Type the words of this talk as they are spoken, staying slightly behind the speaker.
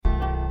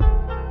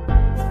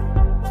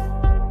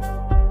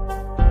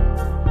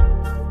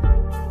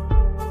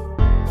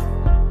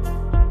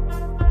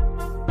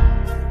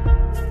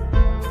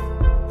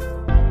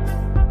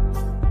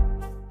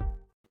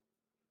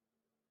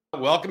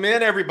Welcome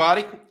in,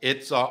 everybody.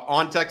 It's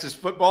On Texas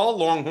Football,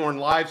 Longhorn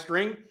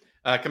Livestream,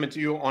 coming to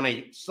you on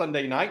a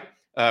Sunday night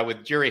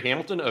with Jerry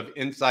Hamilton of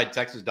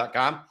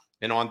InsideTexas.com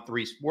and On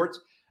 3 Sports.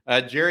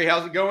 Jerry,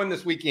 how's it going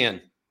this weekend?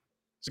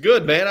 It's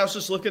good, man. I was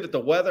just looking at the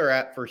weather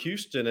app for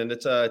Houston, and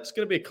it's going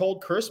to be a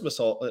cold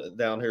Christmas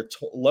down here.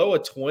 Low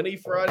of 20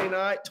 Friday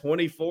night,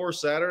 24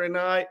 Saturday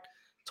night,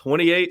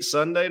 28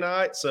 Sunday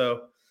night.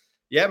 So,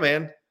 yeah,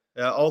 man,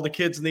 all the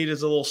kids need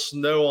is a little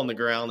snow on the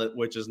ground,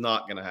 which is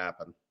not going to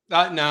happen.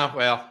 No,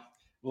 well,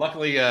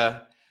 luckily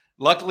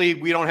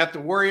we don't have to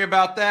worry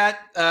about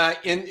that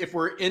if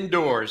we're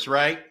indoors,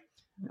 right?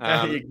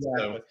 Exactly.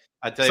 So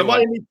I tell you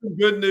Somebody needs some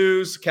good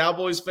news.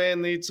 Cowboys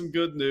fan needs some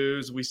good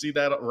news. We see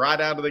that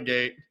right out of the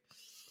gate.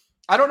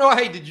 I don't know.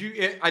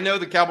 Hey, I know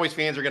the Cowboys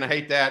fans are going to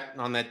hate that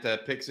on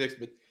that pick six,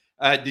 but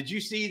did you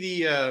see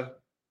the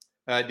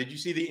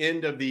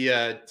end of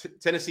the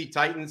Tennessee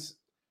Titans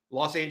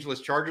Los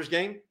Angeles Chargers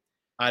game?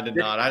 I did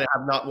not. I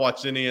have not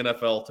watched any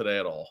NFL today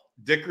at all.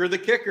 Dicker, the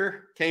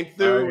kicker, came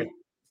through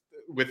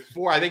with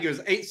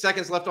 8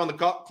 seconds left on the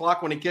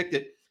clock when he kicked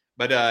it.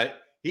 But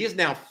he is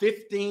now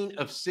 15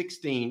 of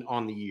 16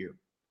 on the year.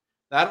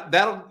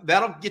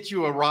 That'll get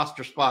you a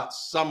roster spot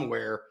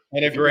somewhere.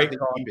 And a great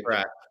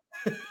contract.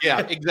 Yeah,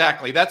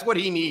 exactly. That's what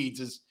he needs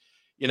is,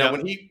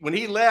 when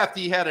he left,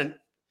 he had a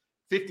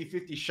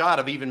 50-50 shot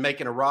of even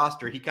making a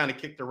roster. He kind of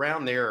kicked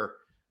around there,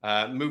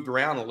 moved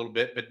around a little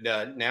bit, but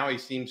now he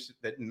seems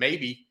that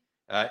maybe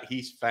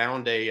he's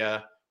found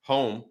a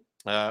home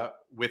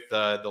with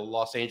the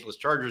Los Angeles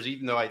Chargers,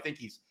 even though I think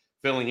he's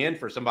filling in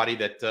for somebody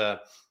that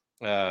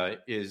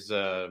is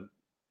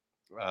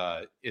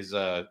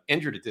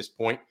injured at this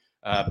point.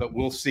 But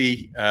we'll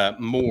see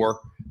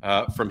more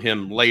from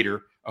him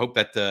later. I hope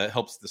that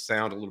helps the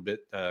sound a little bit.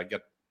 Got a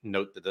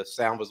note that the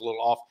sound was a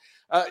little off.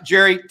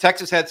 Jerry,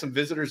 Texas had some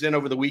visitors in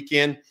over the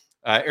weekend.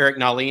 Eric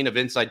Nalin of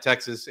Inside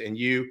Texas and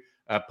you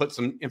put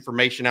some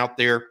information out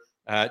there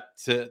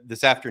to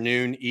this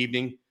afternoon,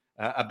 evening,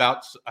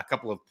 about a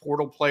couple of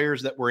portal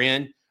players that were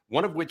in,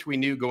 one of which we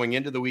knew going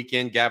into the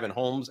weekend, Gavin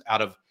Holmes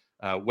out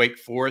of Wake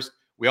Forest.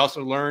 We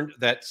also learned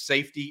that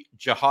safety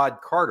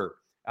Jihad Carter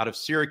out of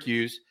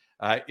Syracuse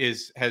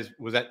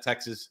was at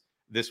Texas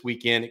this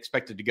weekend,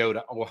 expected to go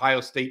to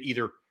Ohio State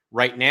either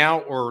right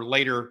now or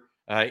later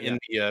in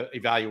the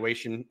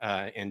evaluation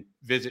and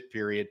visit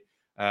period.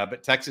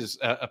 But Texas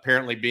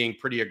apparently being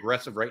pretty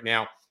aggressive right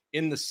now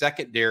in the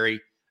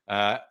secondary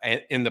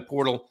in the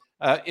portal,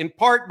 in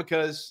part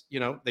because,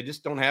 they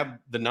just don't have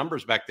the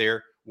numbers back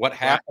there. What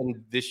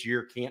happened this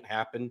year can't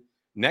happen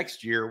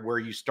next year, where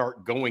you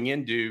start going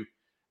into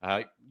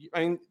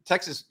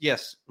Texas.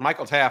 Yes,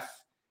 Michael Taft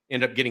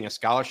ended up getting a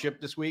scholarship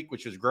this week,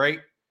 which was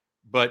great,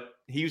 but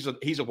he's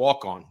a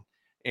walk-on.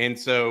 And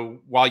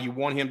so while you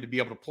want him to be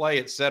able to play,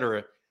 et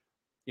cetera,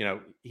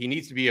 he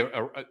needs to be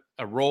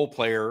a role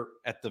player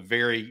at the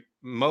very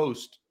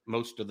most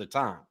of the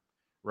time.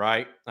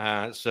 Right.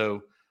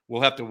 So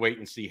we'll have to wait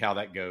and see how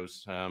that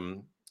goes.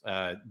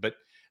 But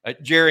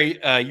Jerry,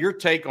 your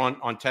take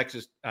on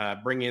Texas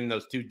bringing in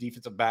those two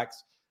defensive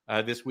backs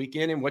this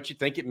weekend and what you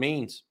think it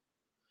means.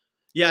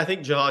 Yeah, I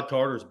think Jihad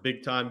Carter is a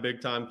big time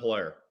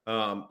player.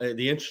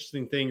 The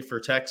interesting thing for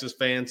Texas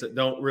fans that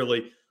don't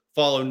really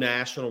follow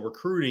national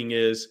recruiting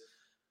is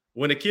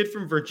when a kid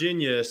from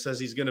Virginia says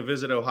he's going to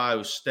visit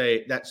Ohio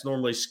State, that's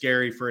normally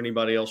scary for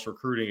anybody else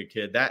recruiting a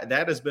kid.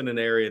 That has been an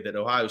area that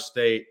Ohio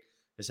State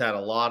has had a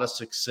lot of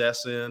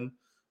success in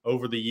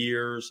over the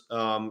years.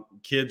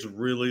 Kids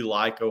really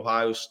like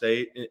Ohio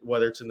State,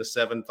 whether it's in the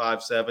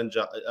 757,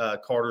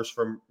 Carter's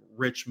from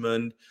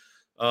Richmond.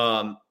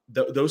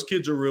 Those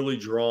kids are really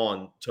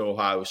drawn to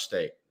Ohio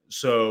State.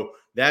 So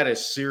that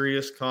is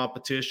serious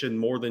competition,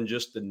 more than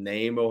just the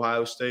name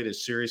Ohio State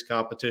is serious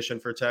competition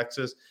for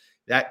Texas.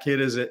 That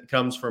kid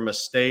comes from a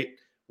state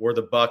where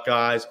the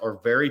Buckeyes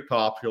are very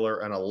popular,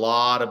 and a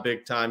lot of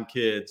big-time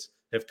kids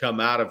have come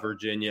out of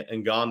Virginia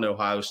and gone to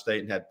Ohio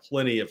State and had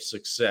plenty of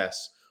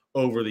success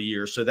over the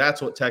years. So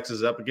that's what Texas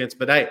is up against.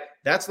 But, hey,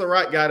 that's the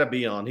right guy to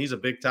be on. He's a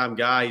big-time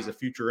guy. He's a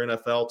future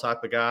NFL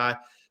type of guy.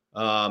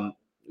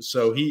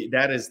 So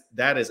that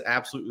is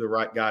absolutely the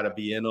right guy to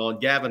be in on.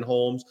 Gavin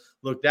Holmes,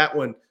 look, that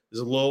one is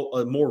a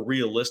little more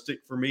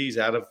realistic for me. He's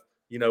out of,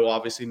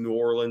 obviously New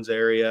Orleans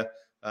area.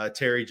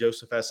 Terry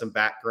Joseph has some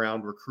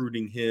background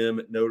recruiting him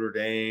at Notre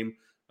Dame.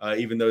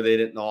 Even though they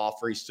didn't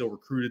offer, he still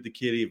recruited the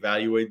kid. He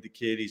evaluated the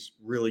kid. He's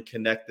really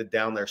connected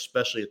down there,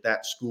 especially at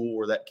that school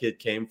where that kid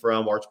came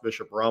from,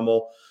 Archbishop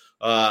Rummel.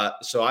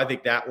 So I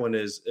think that one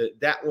is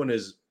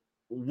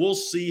we'll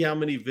see how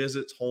many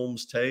visits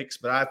Holmes takes,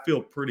 but I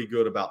feel pretty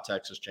good about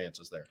Texas'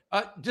 chances there.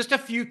 Just a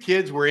few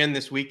kids were in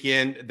this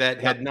weekend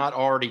that had not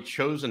already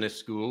chosen a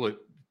school,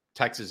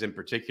 Texas in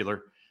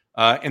particular.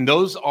 And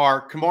those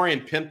are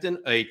Kamarian Pimpton,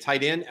 a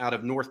tight end out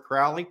of North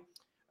Crowley,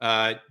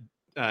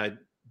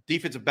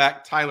 defensive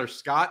back Tyler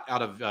Scott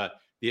out of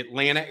the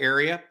Atlanta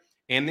area,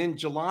 and then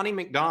Jelani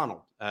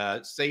McDonald,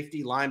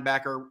 safety,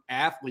 linebacker,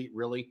 athlete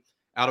really,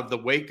 out of the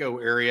Waco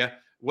area.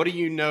 What do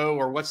you know,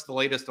 or what's the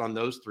latest on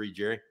those three,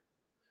 Jerry?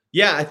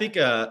 Yeah, I think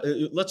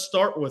let's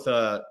start with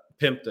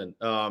Pimpton.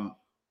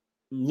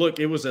 look,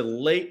 it was a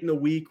late in the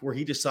week where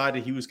he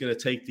decided he was going to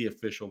take the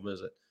official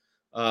visit.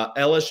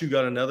 LSU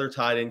got another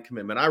tight end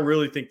commitment. I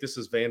really think this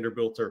is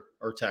Vanderbilt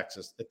or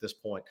Texas at this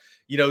point.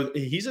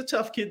 He's a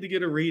tough kid to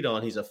get a read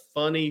on. He's a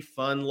funny,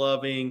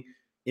 fun-loving,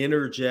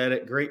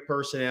 energetic, great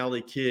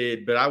personality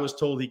kid. But I was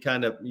told he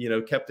kind of,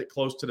 kept it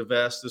close to the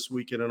vest this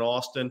weekend in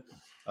Austin.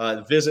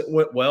 The visit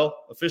went well.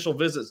 Official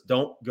visits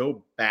don't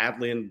go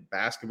badly in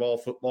basketball,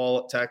 football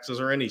at Texas,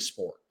 or any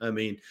sport.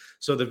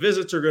 So the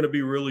visits are going to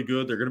be really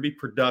good. They're going to be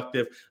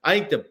productive. I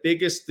think the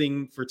biggest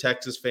thing for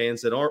Texas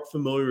fans that aren't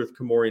familiar with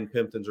Kamorian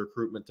Pimpton's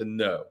recruitment to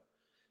know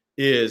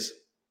is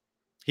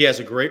he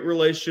has a great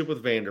relationship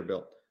with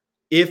Vanderbilt.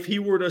 If he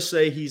were to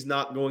say he's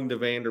not going to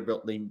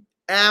Vanderbilt,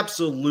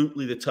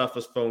 absolutely the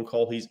toughest phone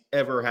call he's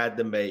ever had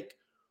to make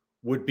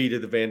would be to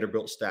the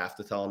Vanderbilt staff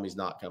to tell him he's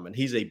not coming.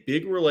 He's a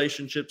big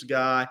relationships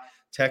guy.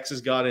 Texas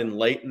got in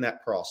late in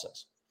that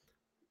process.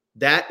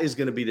 That is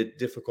going to be the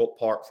difficult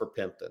part for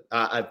Pimpton.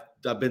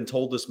 I've been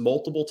told this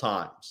multiple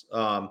times.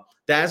 That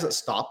hasn't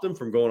stopped him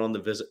from going on the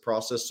visit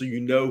process, so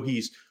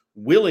he's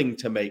willing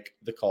to make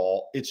the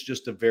call. It's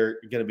just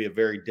going to be a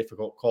very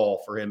difficult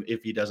call for him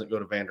if he doesn't go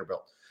to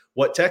Vanderbilt.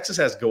 What Texas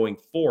has going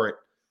for it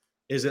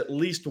is at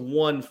least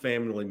one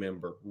family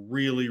member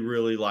really,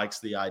 really likes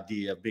the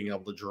idea of being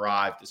able to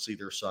drive to see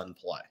their son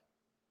play.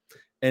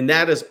 And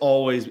that is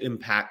always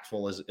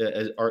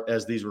impactful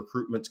as these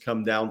recruitments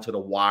come down to the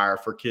wire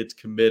for kids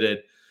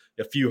committed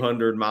a few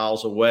hundred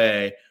miles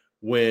away,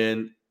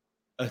 when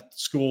a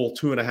school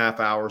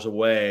 2.5 hours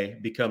away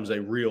becomes a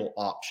real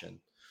option.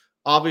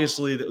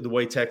 Obviously, the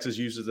way Texas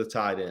uses the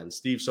tight ends,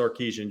 Steve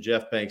Sarkisian,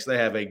 Jeff Banks, they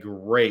have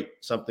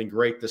something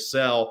great to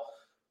sell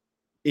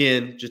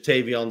in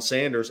Jatavion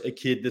Sanders, a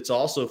kid that's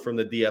also from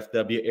the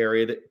DFW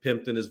area that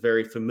Pimpton is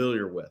very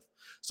familiar with.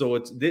 So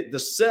the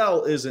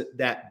sell isn't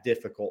that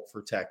difficult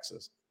for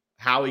Texas.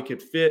 How he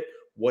could fit,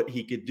 what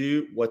he could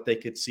do, what they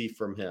could see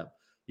from him.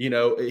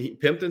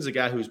 Pimpton's a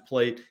guy who's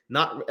played,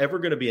 not ever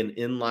going to be an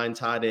inline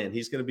tight end.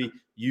 He's going to be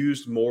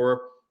used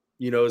more,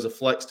 as a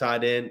flex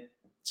tight end,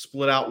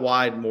 split out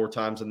wide more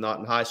times than not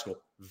in high school.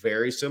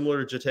 Very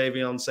similar to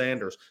Jatavion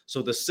Sanders.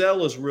 So the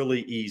sell is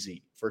really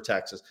easy for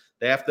Texas.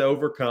 They have to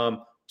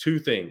overcome two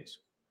things: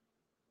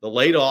 the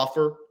late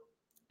offer,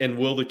 and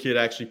will the kid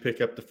actually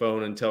pick up the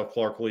phone and tell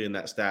Clark Lee and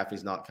that staff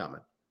he's not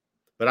coming.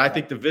 But I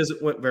think the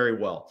visit went very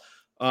well.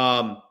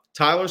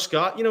 Tyler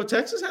Scott,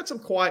 Texas had some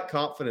quiet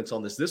confidence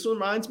on this. This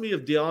reminds me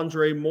of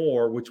DeAndre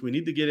Moore, which we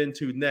need to get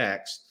into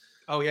next.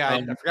 Oh, yeah.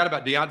 I forgot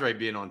about DeAndre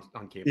being on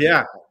campus.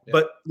 Yeah,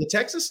 but the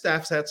Texas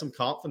staff's had some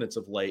confidence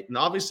of late. And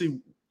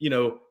obviously,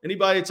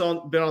 anybody that's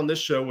been on this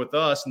show with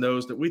us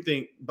knows that we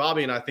think,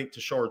 Bobby and I think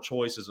Tashard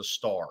Choice is a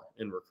star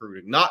in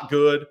recruiting. Not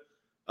good,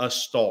 a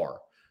star.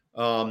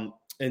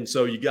 And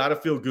so you got to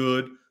feel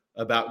good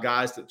about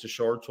guys that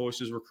Tashard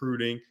Choice is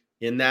recruiting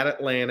in that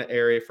Atlanta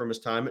area from his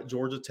time at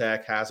Georgia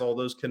Tech, has all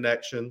those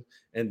connections.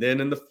 And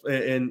then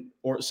in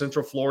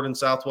Central Florida and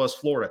Southwest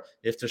Florida,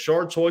 if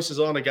Tashard Choice is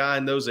on a guy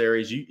in those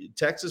areas,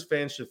 Texas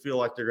fans should feel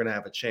like they're going to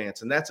have a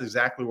chance. And that's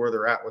exactly where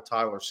they're at with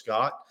Tyler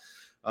Scott.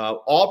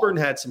 Auburn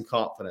had some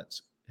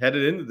confidence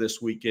headed into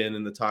this weekend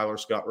in the Tyler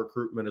Scott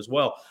recruitment as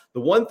well.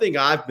 The one thing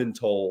I've been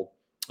told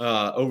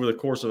over the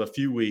course of a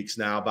few weeks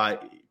now by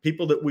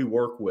people that we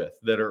work with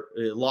that are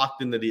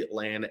locked into the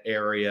Atlanta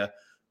area,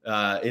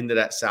 into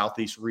that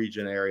Southeast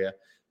region area,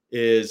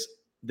 is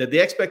that the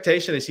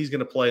expectation is he's going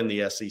to play in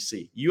the SEC.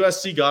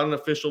 USC got an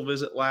official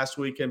visit last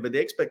weekend, but the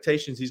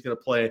expectation is he's going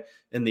to play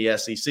in the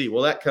SEC.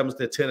 Well, that comes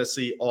to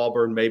Tennessee,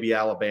 Auburn, maybe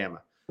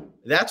Alabama.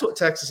 That's what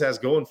Texas has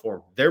going for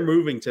them. They're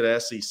moving to the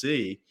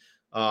SEC.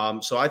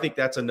 So I think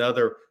that's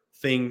another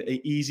thing, an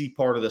easy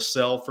part of the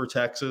sell for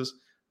Texas.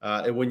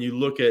 And when you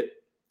look at,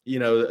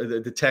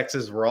 the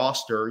Texas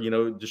roster,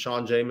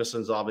 Deshaun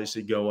Jameson's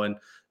obviously going.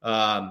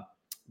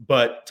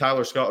 But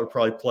Tyler Scott would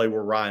probably play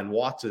where Ryan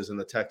Watts is in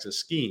the Texas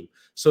scheme.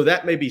 So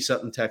that may be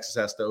something Texas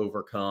has to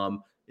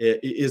overcome.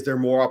 Is there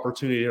more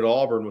opportunity at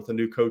Auburn with a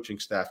new coaching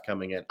staff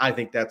coming in? I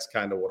think that's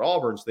kind of what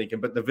Auburn's thinking.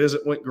 But the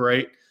visit went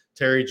great.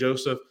 Terry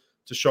Joseph,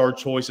 Tashard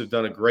Choice have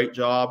done a great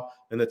job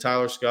in the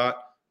Tyler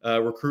Scott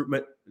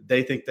recruitment.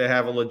 They think they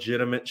have a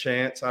legitimate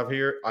chance. I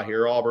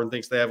hear Auburn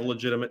thinks they have a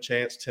legitimate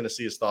chance.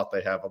 Tennessee has thought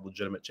they have a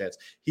legitimate chance.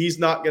 He's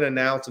not going to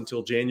announce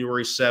until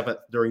January 7th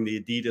during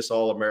the Adidas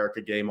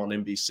All-America game on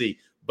NBC,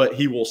 but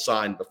he will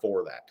sign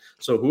before that.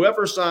 So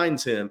whoever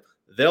signs him,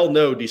 they'll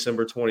know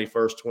December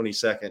 21st,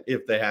 22nd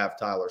if they have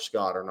Tyler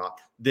Scott or not.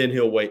 Then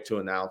he'll wait to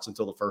announce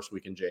until the first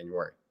week in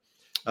January.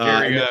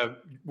 Jerry,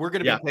 we're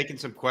going to be taking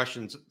some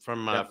questions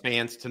from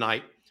fans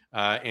tonight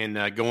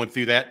and going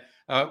through that.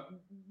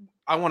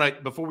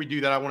 Before we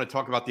do that, I want to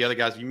talk about the other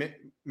guys. You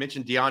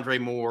mentioned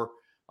DeAndre Moore.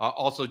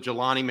 Also,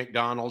 Jelani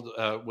McDonald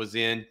was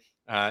in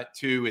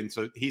too. And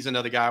so he's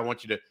another guy I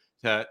want you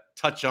to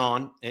touch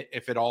on,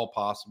 if at all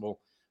possible,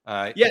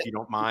 if you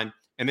don't mind.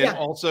 And then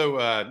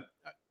also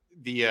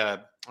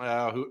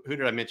who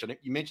did I mention?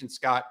 You mentioned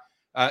Scott,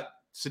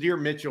 Sadir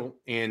Mitchell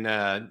and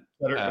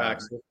Cedric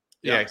Baxter.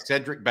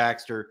 Cedric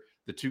Baxter,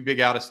 the two big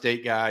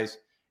out-of-state guys.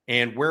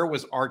 And where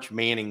was Arch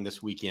Manning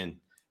this weekend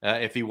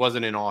if he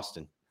wasn't in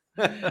Austin?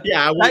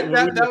 Yeah,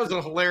 that was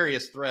a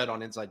hilarious thread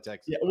on Inside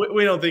Texas. Yeah,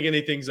 we don't think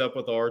anything's up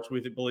with Arch.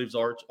 We believes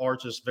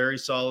Arch is very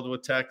solid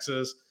with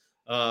Texas.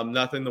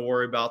 Nothing to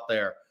worry about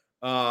there.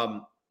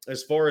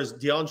 As far as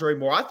DeAndre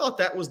Moore, I thought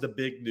that was the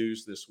big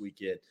news this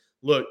weekend.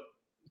 Look,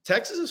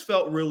 Texas has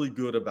felt really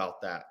good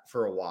about that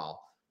for a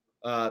while.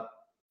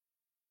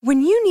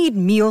 When you need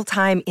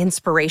mealtime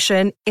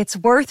inspiration, it's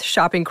worth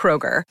shopping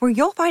Kroger, where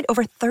you'll find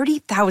over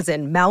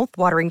 30,000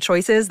 mouth-watering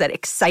choices that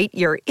excite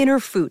your inner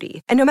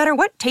foodie. And no matter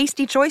what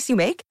tasty choice you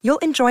make, you'll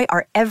enjoy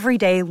our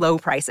everyday low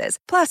prices,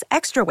 plus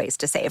extra ways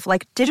to save,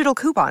 like digital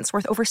coupons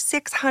worth over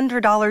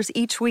 $600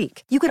 each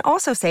week. You can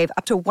also save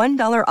up to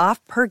 $1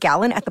 off per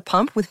gallon at the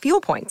pump with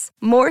fuel points.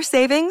 More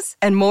savings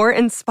and more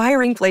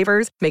inspiring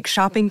flavors make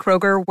shopping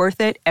Kroger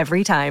worth it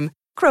every time.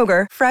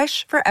 Kroger,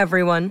 fresh for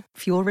everyone.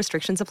 Fuel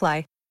restrictions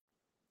apply.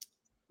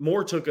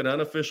 Moore took an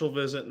unofficial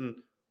visit in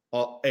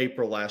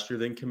April last year,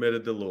 then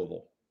committed to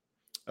Louisville.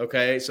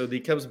 Okay, so he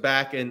comes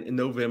back in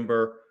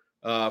November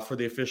for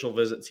the official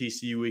visit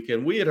TCU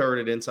weekend. We had heard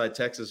at Inside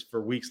Texas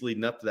for weeks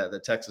leading up to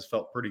that Texas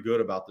felt pretty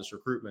good about this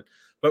recruitment.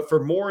 But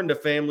for Moore and the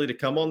family to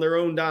come on their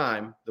own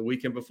dime the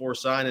weekend before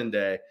signing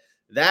day,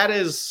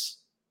 that's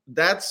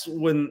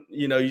when,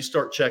 you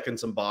start checking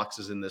some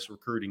boxes in this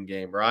recruiting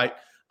game, right?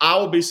 I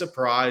will be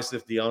surprised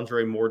if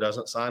DeAndre Moore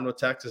doesn't sign with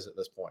Texas at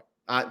this point.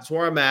 That's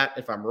where I'm at.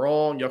 If I'm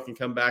wrong, y'all can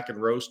come back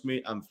and roast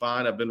me. I'm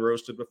fine. I've been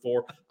roasted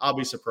before. I'll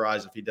be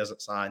surprised if he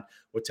doesn't sign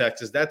with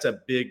Texas. That's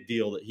a big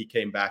deal that he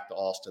came back to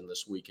Austin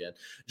this weekend.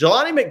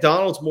 Jelani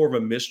McDonald's more of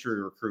a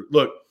mystery recruit.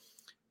 Look,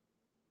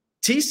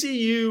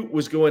 TCU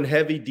was going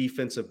heavy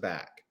defensive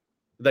back.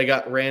 They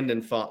got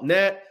Randon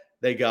Fontenette.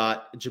 They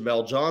got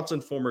Jamel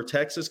Johnson, former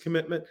Texas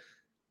commitment.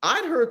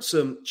 I'd heard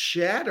some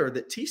chatter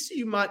that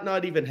TCU might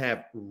not even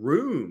have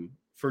room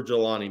for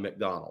Jelani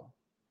McDonald.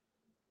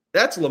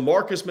 That's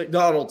LaMarcus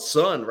McDonald's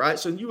son, right?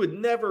 So you would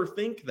never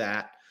think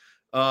that.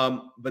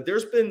 But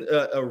there's been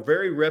a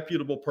very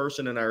reputable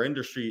person in our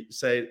industry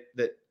say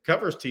that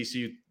covers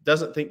TCU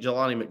doesn't think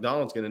Jelani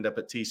McDonald's going to end up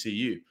at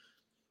TCU.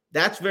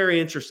 That's very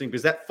interesting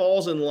because that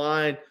falls in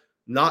line,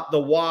 not the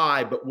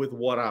why, but with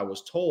what I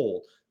was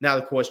told. Now,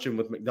 the question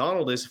with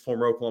McDonald is,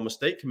 former Oklahoma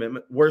State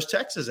commitment, where's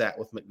Texas at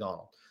with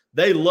McDonald?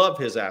 They love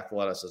his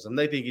athleticism.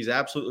 They think he's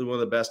absolutely one of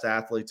the best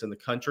athletes in the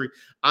country.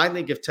 I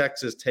think if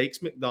Texas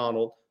takes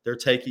McDonald, they're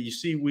taking, you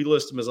see, we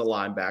list him as a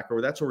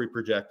linebacker. That's where we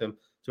project him.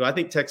 So I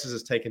think Texas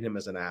has taken him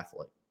as an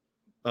athlete.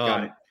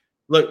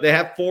 Look, they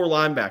have 4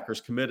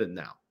 linebackers committed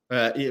now.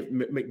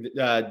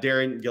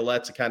 Darian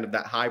Gillette's kind of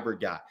that hybrid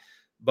guy.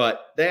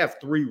 But they have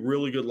 3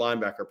 really good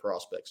linebacker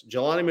prospects.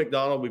 Jelani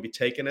McDonald would be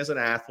taken as an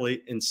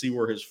athlete and see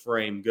where his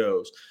frame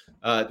goes.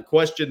 The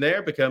question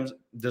there becomes,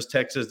 does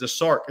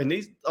Sark? And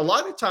a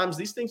lot of times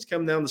these things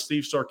come down to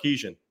Steve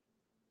Sarkisian.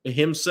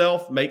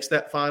 Himself makes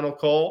that final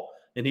call,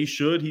 and he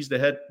should. He's the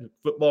head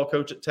football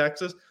coach at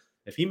Texas.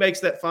 If he makes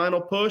that final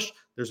push,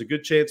 there's a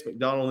good chance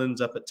McDonald ends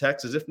up at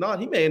Texas. If not,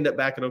 he may end up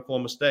back at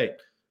Oklahoma State.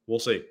 We'll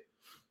see.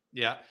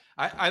 Yeah,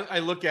 I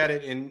look at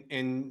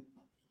it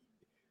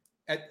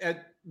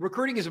at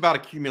recruiting is about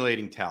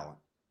accumulating talent,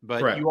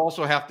 but Correct. You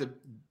also have to,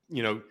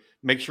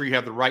 make sure you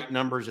have the right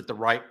numbers at the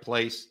right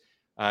place,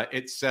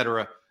 et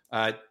cetera.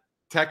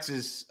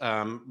 Texas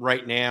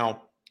right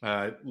now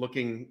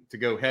looking to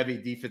go heavy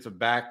defensive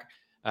back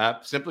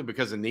simply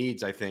because of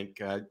needs. I think,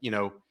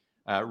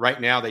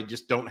 right now they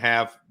just don't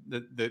have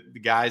the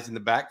guys in the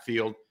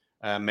backfield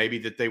maybe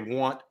that they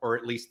want, or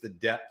at least the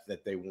depth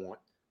that they want.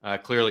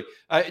 Clearly,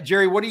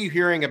 Jerry, what are you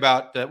hearing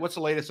about? What's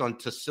the latest on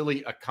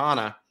Tassili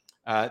Akana?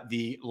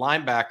 The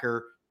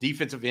linebacker,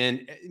 defensive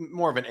end,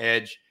 more of an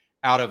edge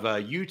out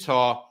of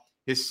Utah.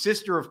 His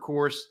sister, of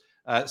course,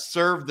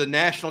 served the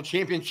national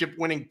championship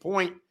winning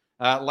point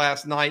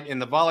last night in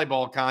the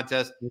volleyball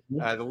contest.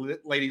 The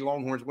Lady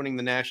Longhorns winning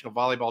the national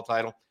volleyball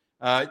title.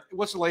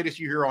 What's the latest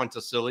you hear on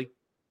Tassili?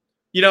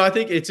 I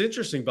think it's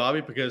interesting,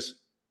 Bobby, because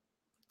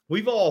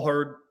we've all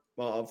heard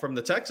from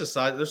the Texas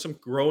side, there's some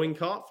growing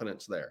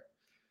confidence there.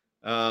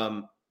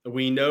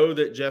 We know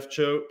that Jeff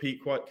Choate,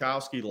 Pete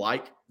Kwiatkowski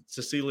like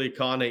Tassili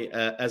Akana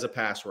as a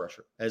pass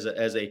rusher, as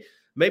a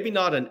maybe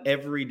not an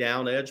every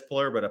down edge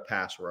player, but a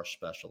pass rush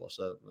specialist.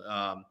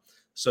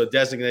 So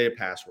designated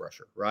pass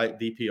rusher, right?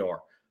 DPR.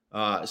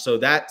 So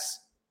that's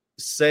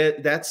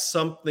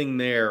something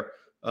there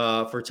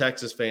for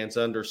Texas fans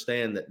to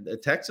understand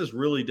that Texas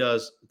really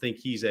does think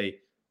he's a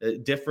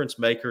difference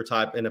maker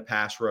type in a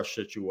pass rush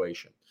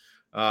situation.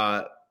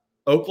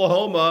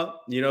 Oklahoma,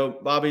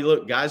 Bobby,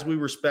 look, guys we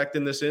respect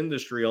in this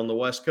industry on the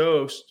West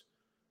Coast,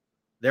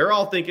 they're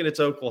all thinking it's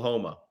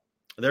Oklahoma.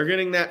 They're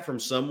getting that from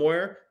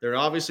somewhere. They're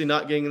obviously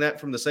not getting that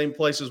from the same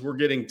places we're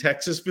getting.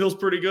 Texas feels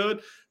pretty good,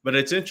 but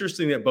it's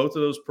interesting that both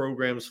of those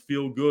programs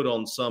feel good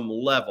on some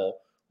level,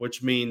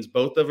 which means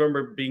both of them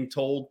are being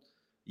told,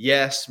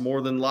 yes,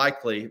 more than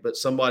likely, but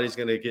somebody's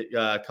going to get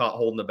caught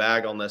holding the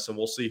bag on this, and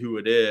we'll see who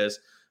it is.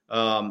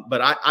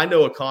 But I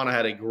know Akana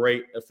had a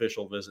great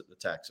official visit to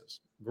Texas.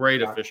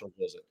 Great official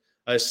visit.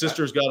 His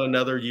sister's got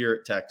another year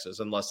at Texas,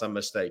 unless I'm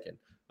mistaken.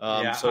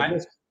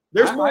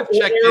 There's more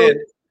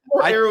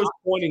arrows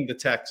pointing to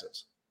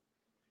Texas.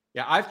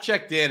 Yeah, I've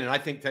checked in, and I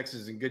think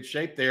Texas is in good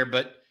shape there.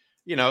 But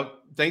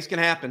things can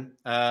happen.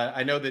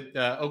 I know that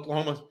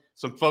Oklahoma.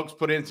 Some folks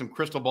put in some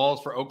crystal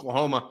balls for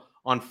Oklahoma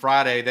on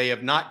Friday. They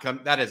have not come.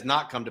 That has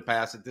not come to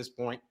pass at this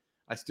point.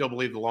 I still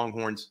believe the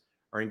Longhorns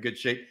are in good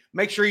shape.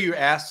 Make sure you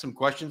ask some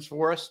questions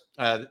for us,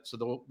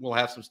 so we'll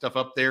have some stuff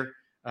up there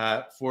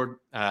for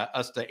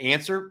us to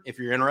answer if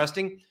you're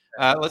interested.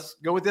 Let's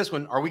go with this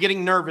one. Are we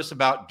getting nervous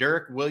about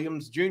Derek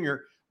Williams Jr.?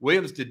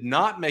 Williams did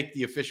not make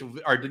the official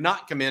or did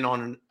not come in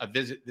on a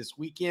visit this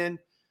weekend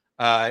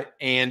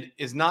and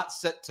is not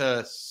set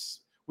to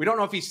 – we don't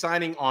know if he's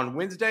signing on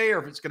Wednesday or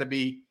if it's going to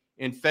be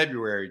in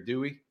February, do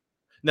we?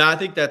 No, I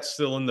think that's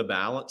still in the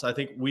balance. I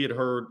think we had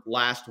heard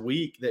last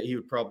week that he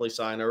would probably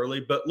sign early.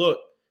 But look,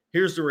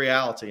 here's the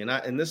reality,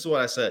 and this is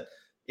what I said.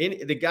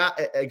 A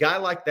guy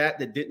like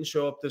that didn't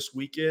show up this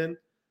weekend,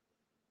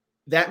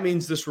 that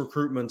means this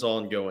recruitment's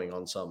ongoing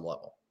on some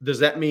level. Does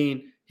that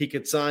mean he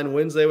could sign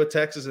Wednesday with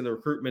Texas and the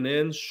recruitment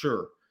ends?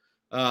 Sure.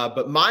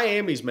 But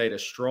Miami's made a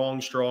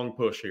strong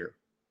push here.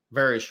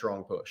 Very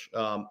strong push.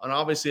 And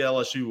obviously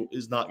LSU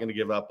is not going to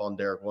give up on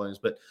Derek Williams,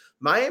 but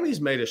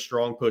Miami's made a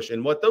strong push.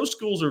 And what those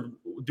schools are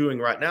doing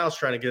right now is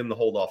trying to get him to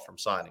hold off from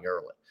signing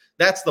early.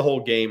 That's the whole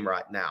game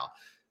right now.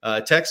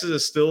 Texas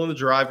is still in the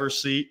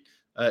driver's seat.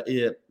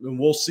 And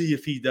we'll see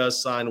if he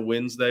does sign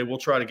Wednesday. We'll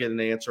try to get an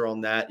answer on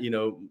that,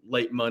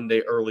 late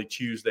Monday, early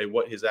Tuesday,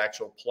 what his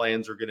actual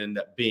plans are going to end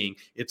up being.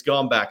 It's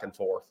gone back and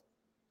forth.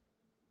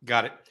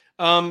 Got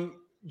it.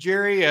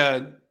 Jerry,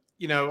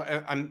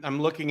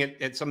 I'm looking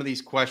at some of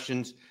these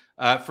questions.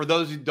 For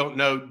those who don't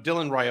know,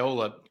 Dylan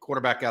Raiola,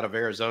 quarterback out of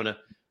Arizona,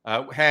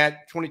 had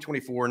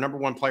 2024, number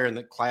one player in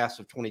the class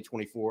of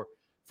 2024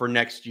 for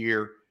next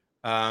year,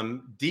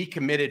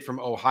 decommitted from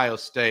Ohio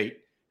State,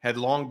 had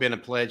long been a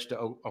pledge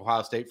to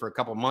Ohio State for a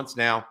couple of months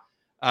now.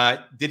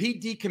 Did he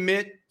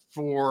decommit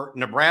for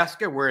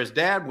Nebraska, where his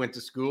dad went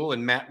to school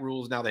and Matt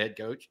Rule's now the head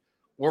coach,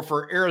 or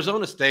for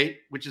Arizona State,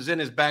 which is in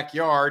his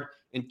backyard,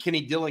 and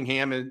Kenny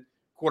Dillingham, a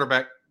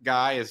quarterback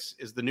guy, is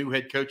the new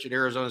head coach at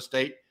Arizona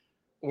State?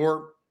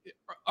 Or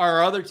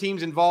are other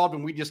teams involved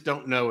and we just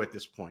don't know at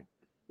this point?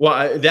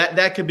 Well,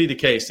 that could be the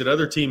case, that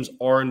other teams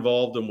are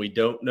involved and we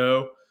don't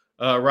know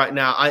right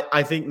now.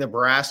 I think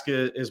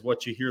Nebraska is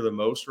what you hear the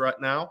most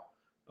right now.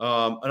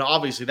 And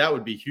obviously that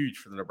would be huge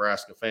for the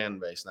Nebraska fan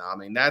base now. I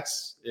mean,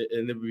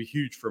 and it would be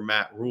huge for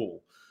Matt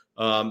Rule.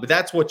 But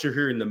that's what you're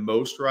hearing the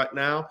most right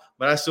now.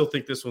 But I still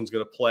think this one's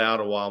going to play out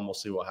a while and we'll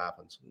see what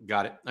happens.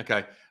 Got it.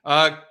 Okay.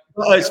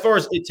 As far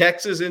as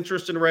Texas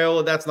interest in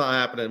Raiola, that's not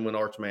happening when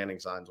Arch Manning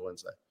signs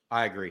Wednesday.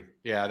 I agree.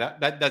 Yeah,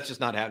 that's just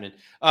not happening.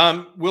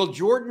 Will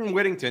Jordan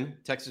Whittington,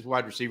 Texas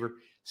wide receiver,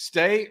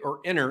 stay or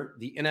enter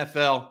the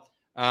NFL?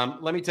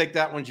 Let me take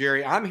that one,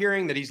 Jerry. I'm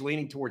hearing that he's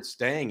leaning towards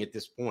staying at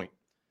this point.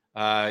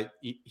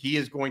 He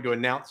is going to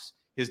announce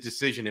his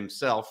decision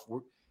himself.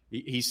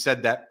 He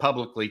said that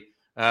publicly.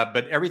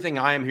 But everything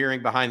I am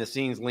hearing behind the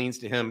scenes leans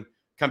to him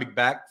coming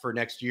back for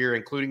next year,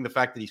 including the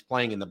fact that he's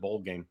playing in the bowl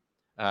game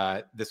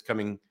this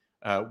coming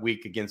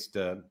week against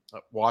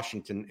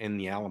Washington in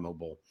the Alamo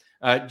Bowl.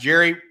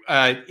 Jerry,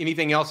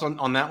 anything else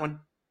on that one?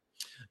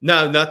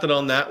 No, nothing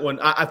on that one.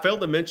 I failed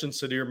to mention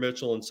Sadir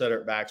Mitchell and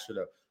Cedric Baxter,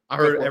 though. I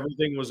heard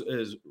everything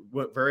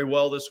went very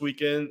well this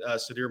weekend.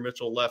 Sadir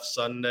Mitchell left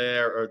Sunday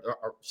or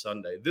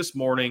Sunday this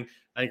morning,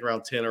 I think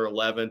around 10 or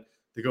 11,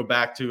 to go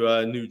back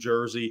to New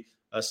Jersey.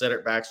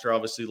 Cedric Baxter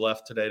obviously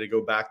left today to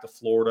go back to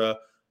Florida.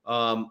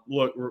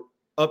 Look,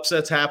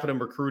 upsets happen in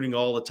recruiting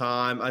all the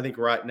time. I think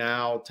right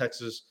now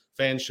Texas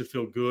fans should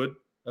feel good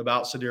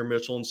about Sadir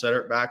Mitchell and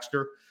Cedric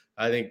Baxter.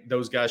 I think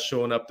those guys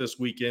showing up this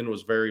weekend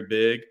was very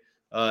big,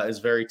 is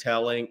very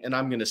telling. And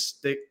I'm going to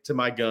stick to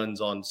my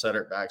guns on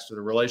Cedric Baxter.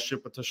 The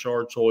relationship with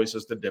Tashard Choice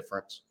is the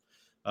difference.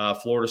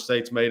 Florida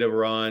State's made a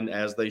run,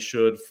 as they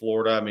should.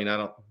 Florida, I mean,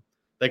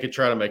 they could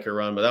try to make a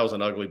run, but that was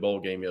an ugly bowl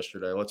game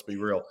yesterday. Let's be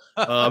real.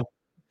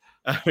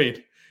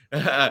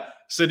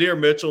 Sadir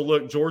Mitchell,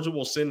 look, Georgia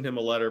will send him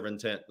a letter of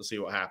intent to see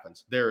what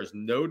happens. There is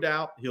no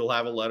doubt he'll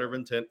have a letter of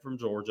intent from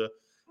Georgia.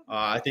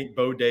 I think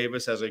Bo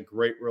Davis has a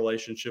great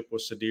relationship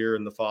with Sadir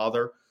and the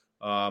father.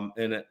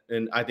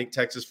 And I think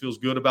Texas feels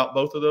good about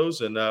both of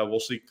those, and we'll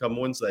see come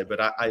Wednesday.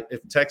 But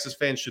if Texas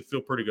fans should feel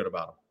pretty good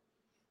about them.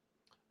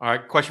 All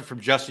right, question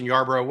from Justin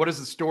Yarbrough. What is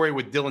the story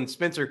with Dylan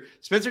Spencer?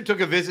 Spencer took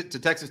a visit to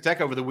Texas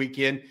Tech over the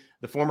weekend,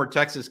 the former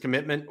Texas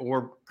commitment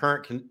or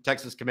current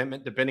Texas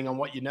commitment, depending on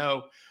what you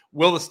know.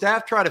 Will the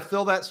staff try to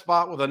fill that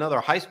spot with another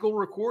high school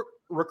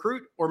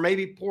recruit or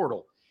maybe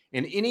portal?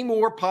 And any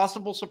more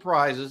possible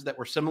surprises that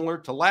were similar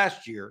to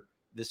last year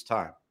this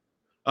time?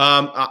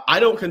 I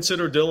don't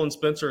consider Dylan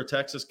Spencer a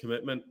Texas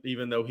commitment,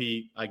 even though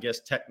he, I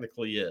guess,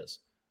 technically is.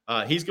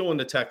 He's going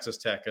to Texas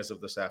Tech as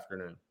of this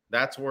afternoon.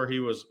 That's where he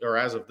was, or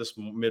as of this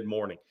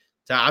mid-morning.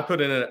 I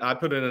put in an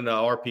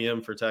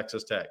RPM for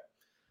Texas Tech.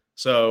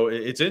 So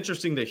it's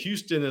interesting that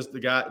Houston is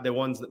the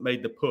ones that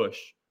made the push,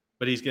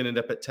 but he's going to end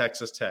up at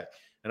Texas Tech.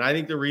 And I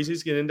think the reason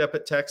he's going to end up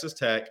at Texas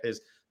Tech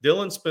is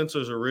Dylan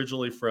Spencer's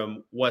originally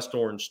from West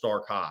Orange,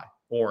 Stark High,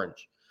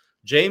 Orange.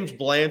 James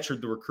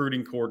Blanchard, the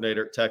recruiting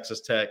coordinator at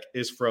Texas Tech,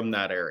 is from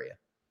that area.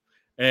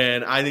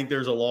 And I think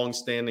there's a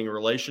long-standing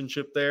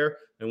relationship there.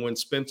 And when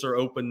Spencer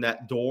opened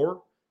that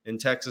door and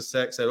Texas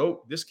Tech said,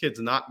 oh, this kid's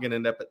not going to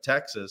end up at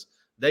Texas,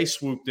 they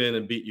swooped in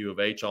and beat U of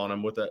H on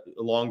him with a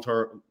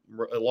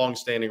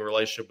long-standing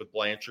relationship with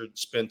Blanchard,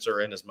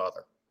 Spencer, and his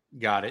mother.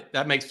 Got it.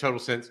 That makes total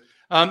sense.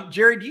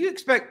 Jerry, do you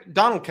expect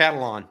Donald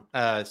Catalon?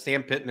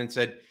 Sam Pittman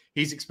said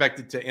he's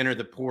expected to enter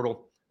the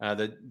portal,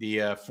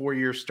 the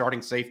 4-year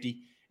starting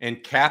safety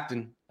and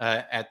captain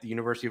at the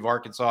University of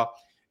Arkansas.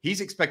 He's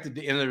expected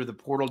to enter the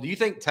portal. Do you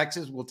think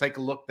Texas will take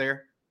a look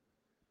there?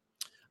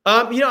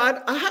 I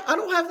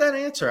don't have that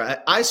answer.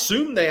 I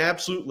assume they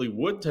absolutely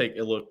would take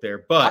a look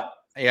there, but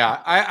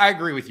I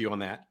agree with you on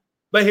that.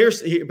 But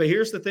here's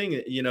the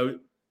thing,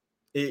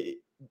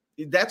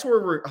 that's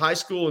where high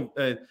school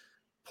and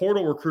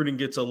portal recruiting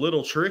gets a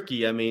little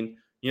tricky. I mean,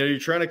 you're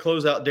trying to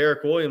close out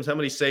Derek Williams. How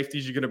many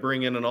safeties are you going to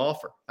bring in an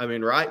offer? I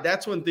mean, right?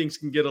 That's when things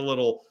can get a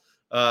little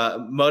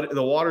muddy.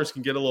 The waters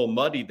can get a little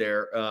muddy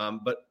there.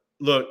 But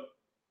look,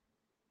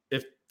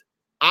 if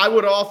I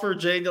would offer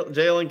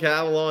Jalen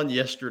Catalon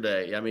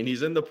yesterday, I mean,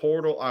 he's in the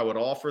portal. I would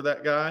offer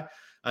that guy.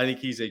 I think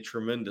he's a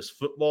tremendous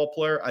football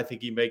player. I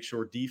think he makes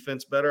your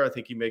defense better. I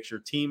think he makes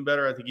your team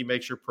better. I think he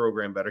makes your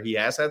program better. He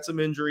has had some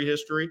injury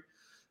history.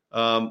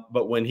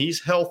 But when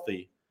he's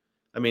healthy,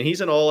 I mean,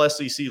 he's an all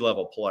SEC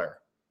level player.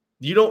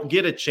 You don't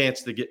get a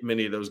chance to get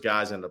many of those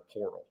guys in the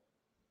portal.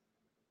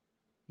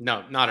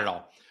 No, not at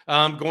all.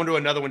 Going to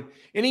another one.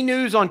 Any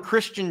news on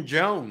Christian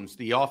Jones,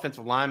 the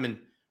offensive lineman,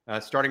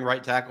 starting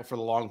right tackle for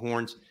the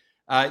Longhorns?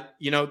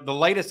 The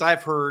latest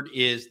I've heard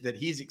is that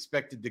he's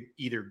expected to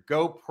either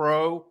go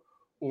pro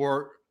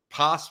or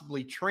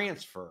possibly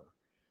transfer.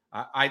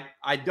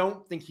 I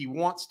don't think he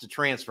wants to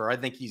transfer. I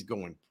think he's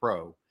going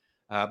pro.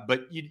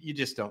 But you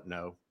just don't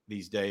know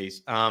these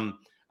days.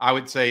 I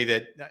would say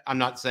that I'm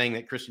not saying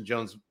that Christian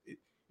Jones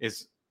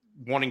is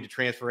wanting to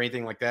transfer or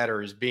anything like that,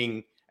 or is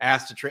being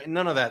asked to transfer.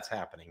 None of that's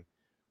happening.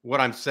 What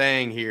I'm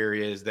saying here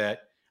is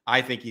that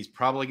I think he's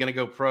probably going to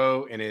go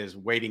pro and is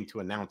waiting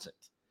to announce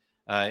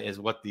it, is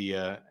what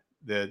the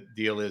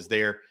deal is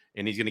there.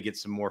 And he's going to get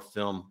some more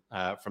film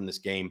from this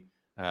game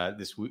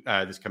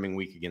this coming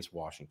week against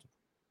Washington.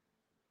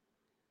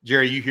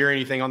 Jerry, you hear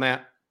anything on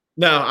that?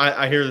 No,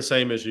 I hear the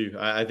same as you.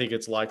 I think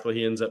it's likely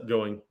he ends up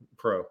going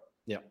pro.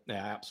 Yeah,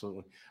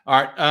 absolutely.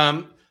 All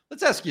right.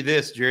 Let's ask you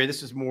this, Jerry.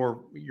 This is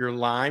more your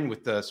line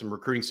with some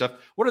recruiting stuff.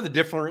 What are the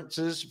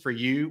differences for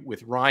you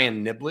with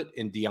Ryan Niblett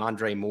and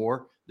DeAndre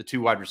Moore, the two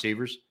wide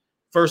receivers?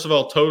 First of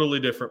all, totally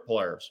different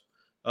players.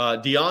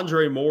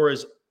 DeAndre Moore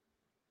is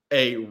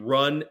a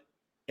run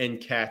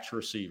and catch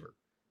receiver.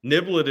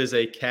 Niblett is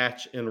a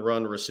catch and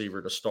run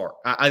receiver to start.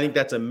 I think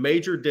that's a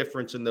major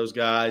difference in those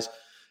guys.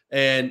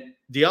 And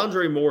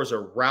DeAndre Moore is a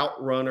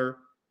route runner,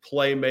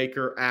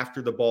 playmaker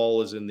after the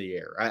ball is in the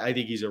air. I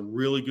think he's a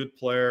really good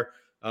player.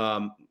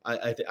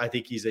 I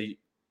think he's a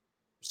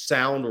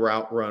sound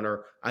route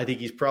runner. I think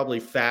he's probably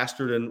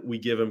faster than we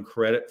give him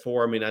credit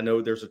for. I mean, I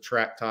know there's a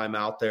track time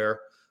out there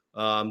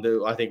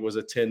that I think was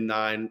a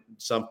 10.9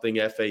 something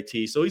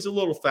FAT. So he's a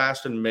little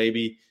faster than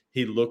maybe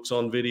he looks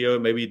on video,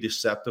 maybe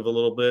deceptive a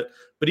little bit.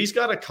 But he's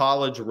got a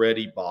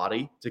college-ready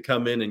body to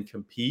come in and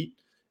compete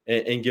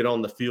and get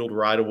on the field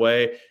right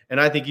away. And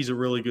I think he's a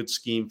really good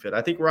scheme fit.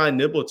 I think Ryan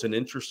Niblett's an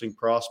interesting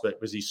prospect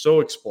because he's so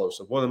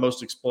explosive, one of the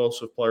most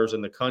explosive players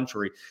in the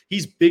country.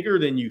 He's bigger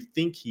than you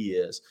think he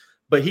is,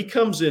 but he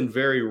comes in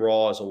very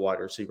raw as a wide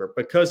receiver.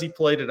 Because he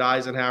played at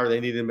Eisenhower,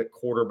 they needed him at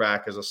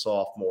quarterback as a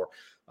sophomore.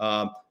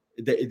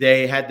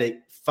 They had to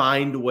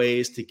find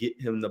ways to get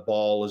him the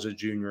ball as a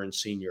junior and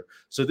senior.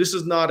 So this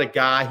is not a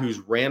guy who's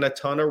ran a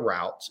ton of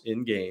routes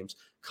in games,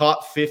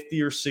 caught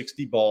 50 or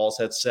 60 balls,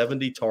 had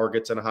 70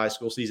 targets in a high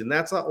school season.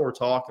 That's not what we're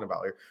talking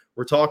about here.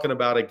 We're talking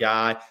about a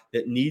guy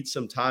that needs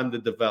some time to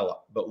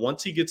develop. But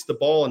once he gets the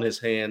ball in his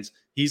hands,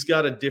 he's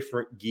got a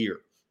different gear.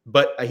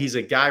 But he's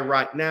a guy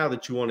right now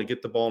that you want to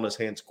get the ball in his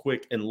hands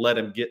quick and let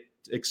him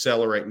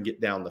accelerate and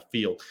get down the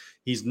field.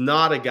 He's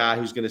not a guy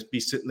who's going to be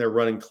sitting there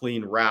running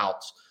clean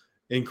routes.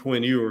 And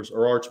Quinn Ewers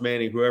or Arch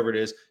Manning, whoever it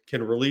is,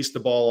 can release the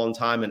ball on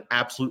time and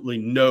absolutely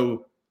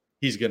know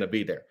he's going to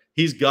be there.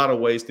 He's got a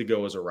ways to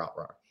go as a route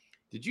runner.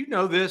 Did you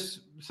know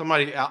this?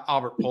 Somebody,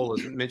 Albert Pohl,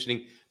 is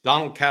mentioning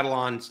Donald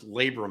Catalon's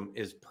labrum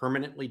is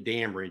permanently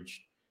damaged.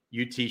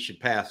 UT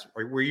should pass.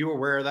 Were you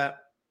aware of that?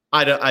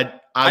 I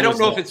don't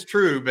know if it's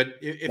true, but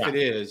if it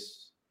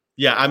is.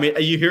 Yeah, I mean,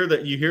 you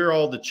hear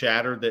all the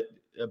chatter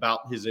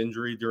about his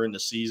injury during the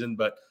season,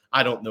 but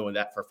I don't know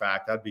that for a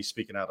fact. I'd be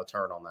speaking out of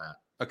turn on that.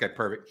 Okay,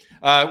 perfect.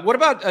 What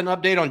about an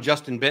update on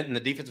Justin Benton, the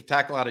defensive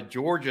tackle out of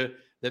Georgia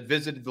that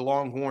visited the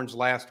Longhorns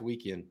last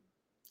weekend?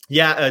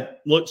 Yeah,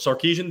 look,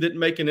 Sarkisian didn't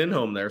make an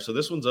in-home there, so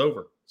this one's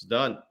over. It's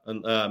done.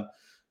 And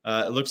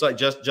it looks like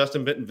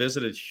Justin Benton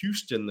visited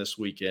Houston this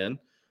weekend.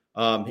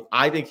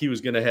 I think he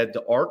was going to head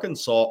to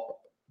Arkansas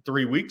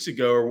 3 weeks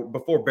ago or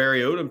before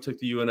Barry Odom took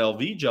the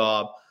UNLV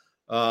job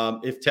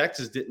if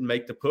Texas didn't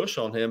make the push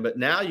on him. But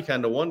now you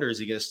kind of wonder, is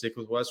he going to stick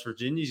with West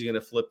Virginia? Is he going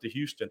to flip to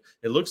Houston?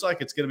 It looks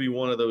like it's going to be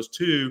one of those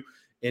two.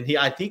 And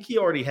I think he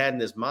already had in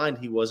his mind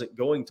he wasn't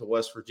going to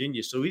West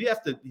Virginia. So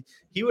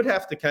he would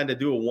have to kind of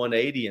do a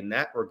 180 in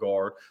that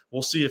regard.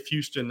 We'll see if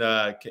Houston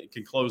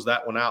can close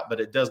that one out, but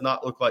it does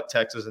not look like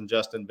Texas and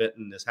Justin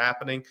Benton is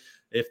happening.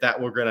 If that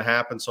were going to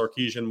happen,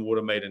 Sarkisian would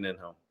have made an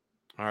in-home.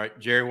 All right,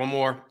 Jerry, one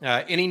more.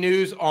 Any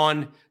news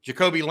on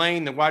Jacoby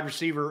Lane, the wide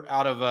receiver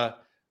out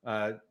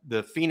of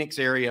the Phoenix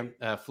area,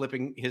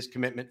 flipping his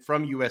commitment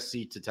from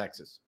USC to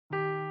Texas?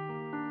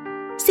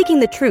 Seeking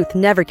the truth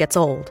never gets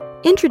old.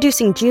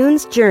 Introducing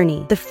June's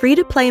Journey, the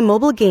free-to-play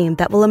mobile game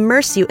that will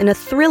immerse you in a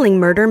thrilling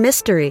murder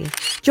mystery.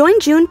 Join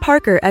June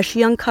Parker as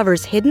she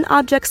uncovers hidden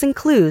objects and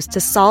clues to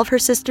solve her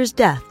sister's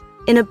death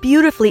in a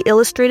beautifully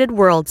illustrated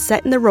world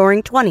set in the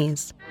Roaring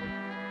 '20s.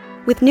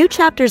 With new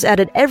chapters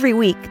added every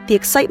week, the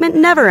excitement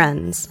never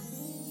ends.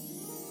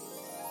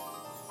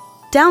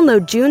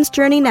 Download June's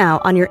Journey now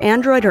on your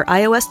Android or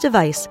iOS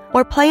device,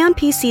 or play on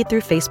PC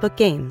through Facebook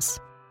Games.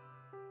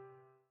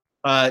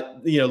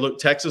 Look,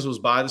 Texas was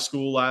by the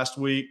school last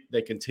week.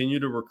 They continue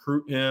to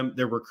recruit him.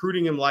 They're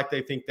recruiting him like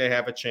they think they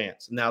have a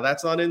chance. Now,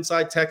 that's not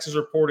inside Texas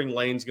reporting.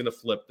 Lane's going to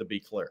flip, to be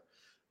clear.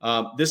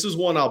 This is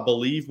one I'll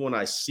believe when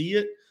I see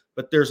it,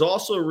 but there's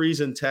also a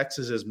reason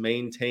Texas has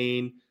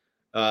maintained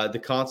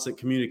the constant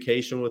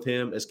communication with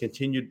him, has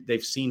continued.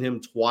 They've seen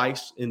him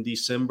twice in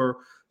December.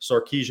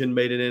 Sarkisian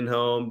made it in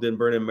home. Then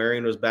Brennan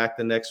Marion was back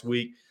the next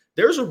week.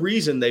 There's a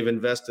reason they've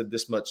invested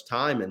this much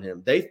time in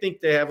him. They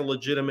think they have a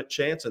legitimate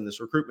chance in this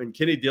recruitment.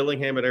 Kenny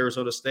Dillingham at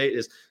Arizona State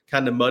is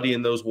kind of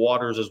muddying those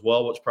waters as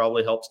well, which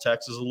probably helps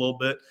Texas a little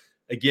bit.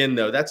 Again,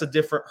 though, that's a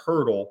different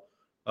hurdle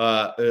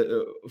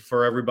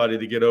for everybody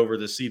to get over,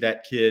 to see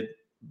that kid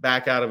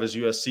back out of his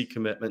USC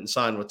commitment and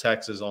sign with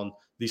Texas on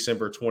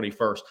December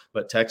 21st.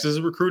 But Texas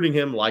is recruiting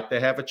him like they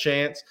have a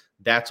chance.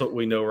 That's what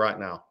we know right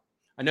now.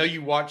 I know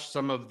you watched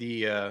some of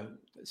the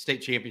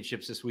state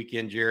championships this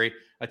weekend, Jerry.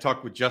 I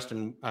talked with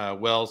Justin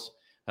Wells,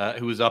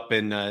 who was up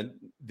in the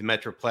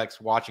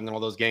Metroplex watching all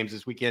those games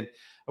this weekend.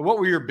 What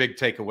were your big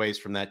takeaways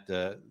from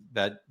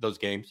those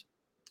games?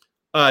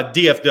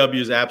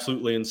 DFW is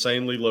absolutely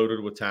insanely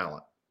loaded with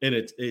talent, and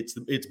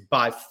it's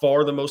by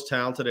far the most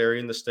talented area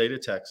in the state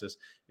of Texas.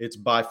 It's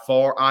by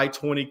far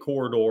I-20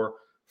 corridor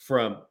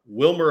from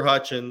Wilmer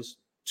Hutchins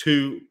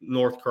to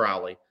North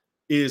Crowley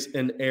is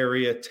an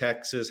area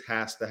Texas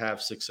has to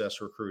have success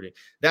recruiting.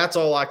 That's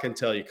all I can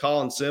tell you.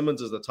 Colin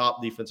Simmons is the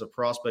top defensive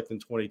prospect in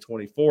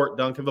 2024 at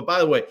Duncan. But by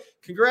the way,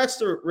 congrats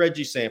to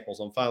Reggie Samples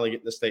on finally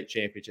getting the state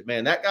championship.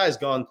 Man, that guy's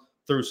gone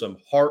through some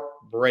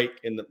heartbreak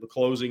in the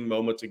closing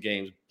moments of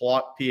games.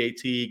 Blocked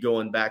PAT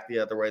going back the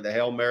other way, the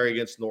Hail Mary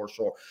against North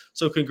Shore.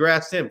 So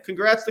congrats to him.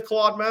 Congrats to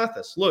Claude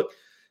Mathis. Look,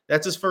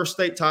 that's his first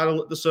state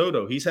title at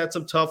DeSoto. He's had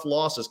some tough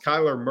losses.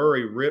 Kyler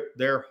Murray ripped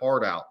their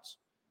hearts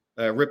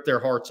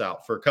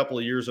out for a couple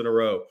of years in a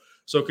row.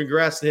 So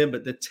congrats to him.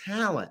 But the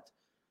talent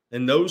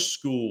in those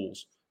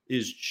schools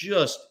is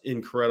just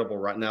incredible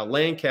right now.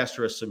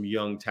 Lancaster has some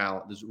young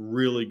talent that's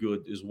really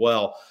good as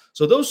well.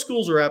 So those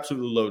schools are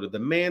absolutely loaded. The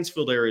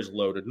Mansfield area is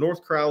loaded.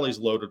 North Crowley is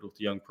loaded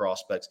with young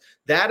prospects.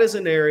 That is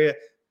an area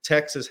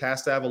Texas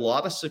has to have a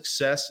lot of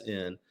success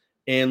in.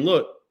 And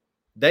look,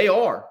 they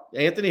are.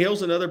 Anthony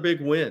Hill's another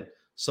big win.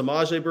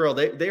 Samaje Burrell,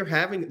 they're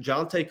having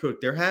Jonte Cook.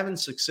 They're having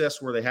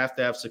success where they have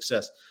to have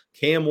success.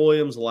 Cam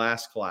Williams,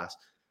 last class.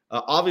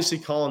 Obviously,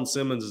 Colin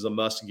Simmons is a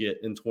must-get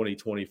in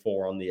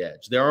 2024 on the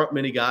edge. There aren't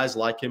many guys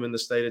like him in the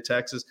state of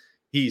Texas.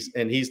 He's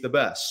the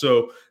best.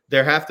 So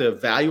they have to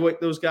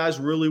evaluate those guys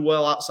really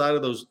well outside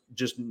of those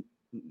just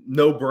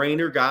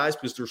no-brainer guys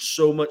because there's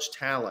so much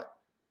talent.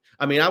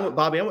 I mean, I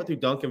went through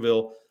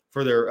Duncanville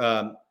for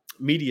their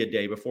media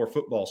day before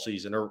football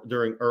season or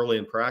during early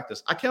in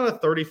practice. I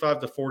counted 35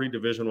 to 40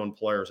 Division I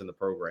players in the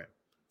program,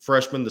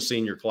 freshman to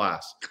senior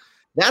class.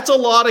 That's a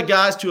lot of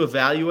guys to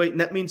evaluate,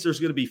 and that means there's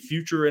going to be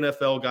future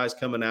NFL guys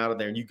coming out of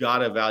there, and you got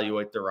to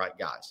evaluate the right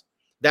guys.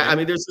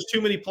 There's just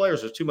too many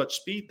players. There's too much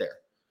speed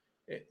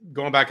there.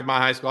 Going back to my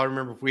high school, I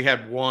remember if we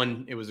had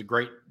one, it was a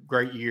great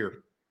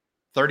year.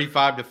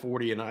 35 to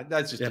 40, and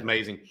that's just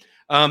amazing.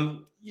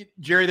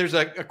 Jerry, there's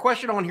a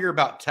question on here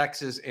about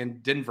Texas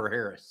and Denver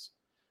Harris.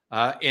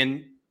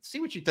 And see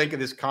what you think of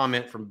this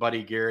comment from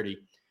Buddy Garrity.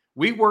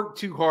 We worked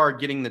too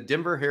hard getting the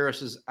Denver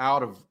Harrises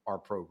out of our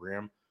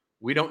program.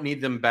 We don't need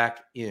them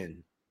back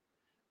in.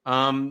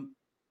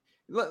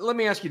 Let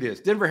me ask you this.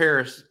 Denver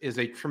Harris is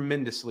a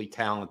tremendously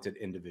talented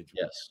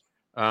individual. Yes.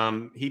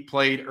 He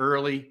played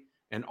early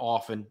and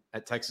often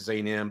at Texas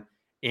A&M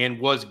and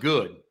was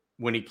good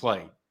when he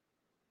played.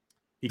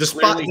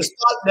 Despite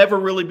never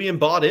really being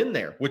bought in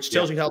there, which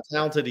tells you how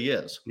talented he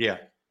is. Yeah.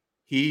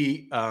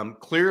 He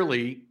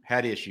clearly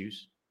had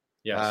issues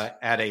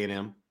at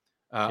A&M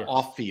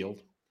off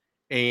field,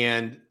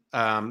 and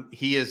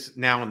he is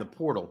now in the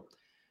portal.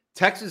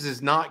 Texas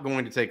is not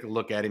going to take a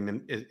look at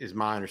him, is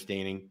my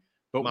understanding.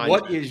 But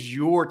what is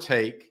your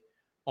take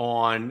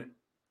on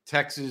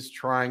Texas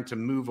trying to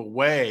move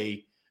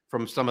away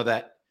from some of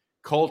that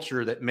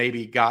culture that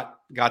maybe got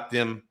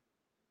them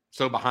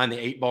so behind the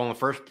eight ball in the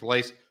first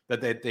place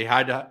that they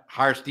had to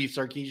hire Steve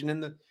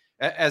Sarkisian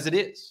as it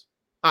is?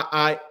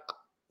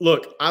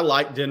 Look, I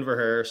like Denver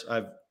Harris.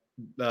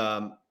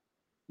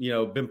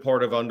 been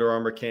part of Under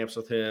Armour camps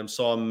with him,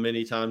 saw him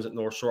many times at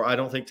North Shore. I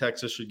don't think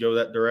Texas should go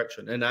that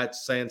direction. And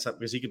that's saying something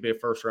because he could be a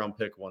first-round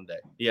pick one day.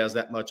 He has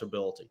that much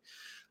ability.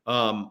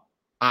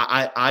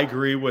 I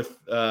agree with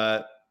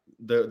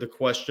the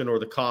question or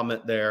the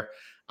comment there.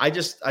 I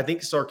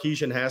think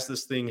Sarkisian has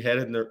this thing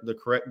headed in the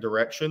correct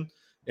direction,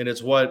 and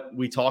it's what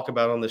we talk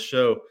about on the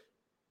show.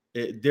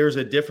 There's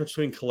a difference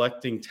between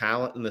collecting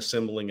talent and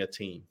assembling a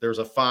team. There's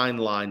a fine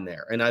line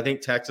there, and I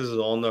think Texas is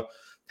on the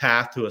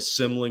path to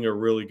assembling a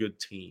really good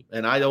team,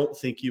 and I don't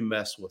think you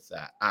mess with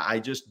that. I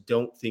just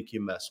don't think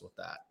you mess with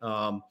that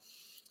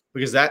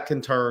because that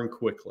can turn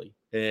quickly.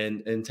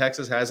 And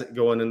Texas has it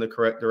going in the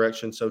correct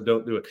direction, so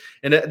don't do it.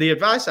 And the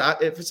advice,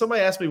 if somebody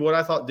asked me what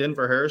I thought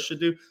Denver Harris should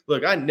do,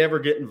 look, I never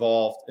get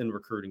involved in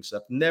recruiting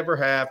stuff. Never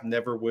have,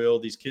 never will.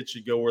 These kids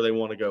should go where they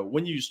want to go.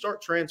 When you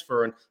start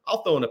transferring,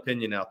 I'll throw an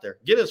opinion out there.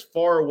 Get as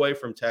far away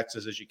from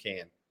Texas as you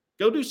can.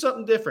 Go do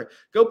something different.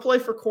 Go play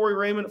for Corey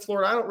Raymond at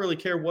Florida. I don't really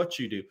care what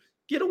you do.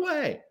 Get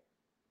away.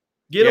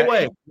 Get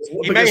away.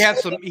 He may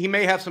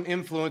have some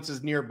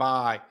influences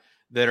nearby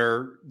that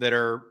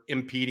are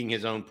impeding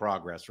his own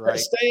progress, right?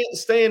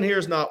 Staying here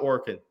is not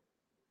working.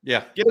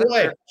 Yeah. Get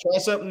away. Try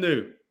something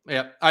new.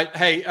 Yeah.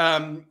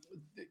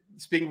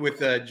 Speaking with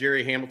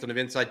Jerry Hamilton of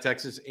Inside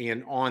Texas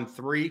and On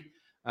 3,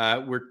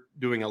 we're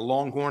doing a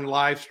Longhorn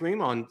live stream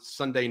on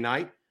Sunday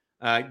night,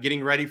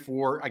 getting ready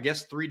for, I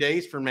guess, 3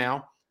 days from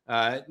now,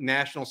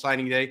 National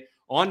Signing Day.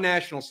 On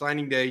National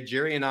Signing Day,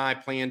 Jerry and I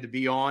plan to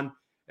be on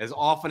as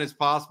often as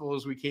possible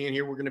as we can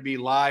here. We're going to be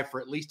live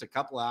for at least a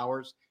couple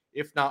hours,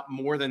 if not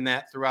more than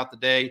that, throughout the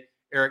day.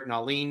 Eric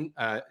Nahlin,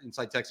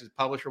 Inside Texas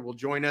publisher, will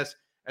join us,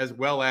 as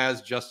well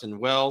as Justin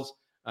Wells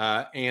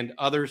and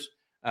others.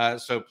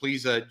 So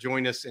please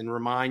join us and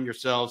remind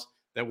yourselves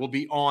that we'll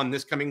be on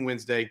this coming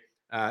Wednesday,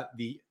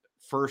 the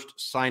first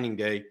signing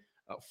day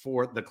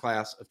for the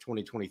class of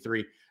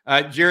 2023.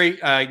 Jerry,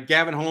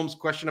 Gavin Holmes,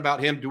 question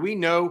about him. Do we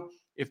know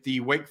if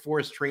the Wake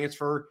Forest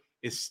transfer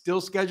is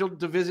still scheduled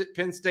to visit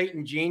Penn State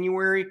in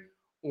January,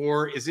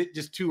 or is it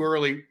just too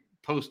early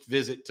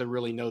post-visit to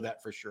really know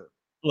that for sure?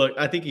 Look,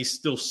 I think he's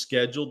still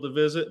scheduled to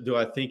visit. Do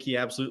I think he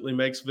absolutely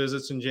makes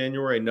visits in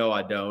January? No,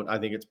 I don't. I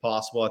think it's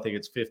possible. I think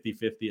it's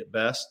 50-50 at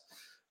best.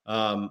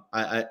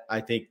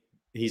 I think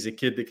he's a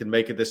kid that can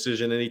make a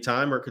decision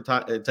anytime, or it could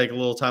take a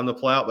little time to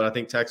play out. But I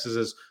think Texas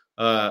is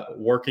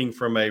working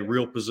from a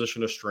real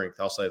position of strength.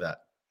 I'll say that.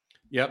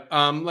 Yep.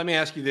 Let me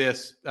ask you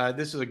this.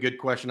 This is a good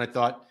question, I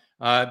thought.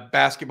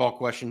 Basketball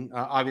question.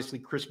 Obviously,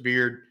 Chris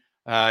Beard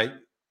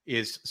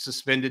is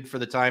suspended for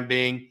the time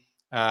being.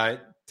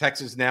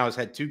 Texas now has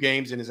had 2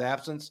 games in his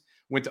absence,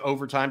 went to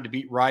overtime to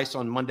beat Rice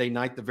on Monday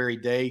night, the very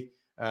day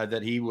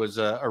that he was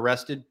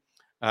arrested.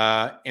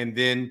 And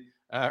then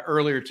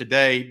earlier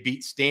today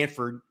beat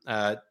Stanford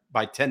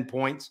by 10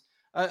 points.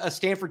 A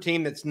Stanford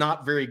team that's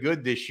not very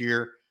good this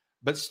year,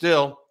 but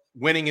still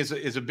winning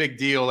is a big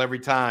deal every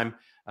time.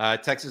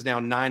 Texas now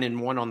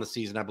 9-1 on the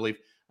season, I believe.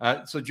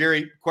 So,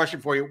 Jerry,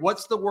 question for you.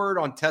 What's the word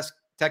on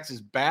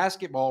Texas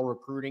basketball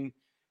recruiting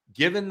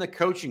given the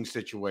coaching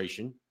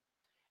situation?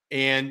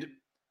 And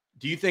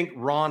do you think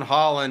Ron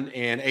Holland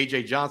and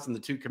A.J. Johnson, the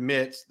 2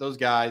 commits, those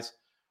guys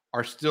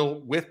are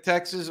still with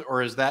Texas,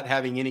 or is that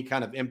having any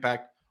kind of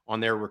impact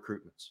on their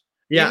recruitments?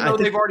 Yeah, even though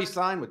they've already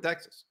signed with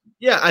Texas.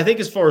 Yeah, I think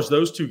as far as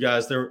those 2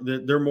 guys,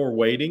 they're more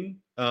waiting,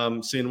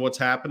 seeing what's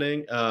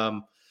happening.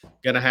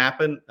 Going to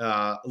happen.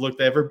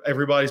 Look,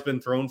 everybody's been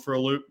thrown for a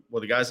loop.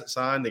 Well, the guys that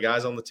signed, the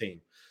guys on the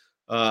team.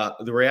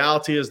 The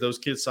reality is those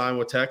kids sign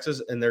with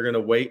Texas, and they're going to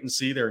wait and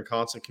see. They're in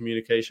constant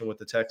communication with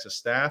the Texas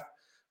staff.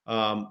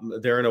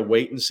 They're in a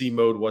wait-and-see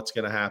mode what's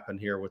going to happen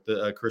here with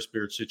the Chris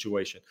Beard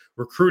situation.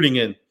 Recruiting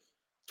in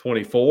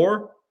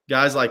 24,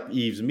 guys like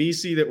Yves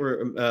Missi that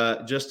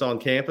were just on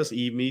campus,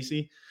 Yves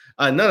Missi,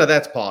 none of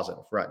that's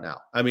positive right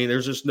now. I mean,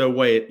 there's just no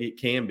way it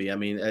can be. I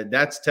mean,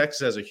 Texas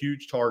has a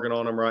huge target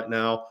on them right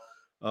now.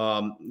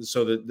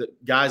 So the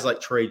guys like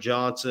Trey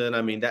Johnson,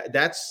 I mean,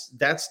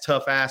 that's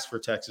tough ass for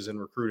Texas in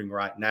recruiting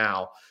right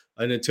now.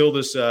 And until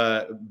this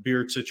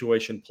Beard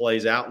situation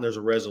plays out and there's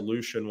a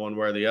resolution one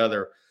way or the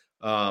other,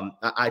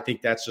 I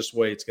think that's just the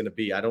way it's going to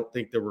be. I don't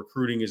think the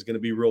recruiting is going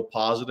to be real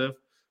positive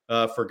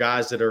for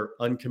guys that are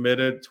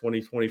uncommitted,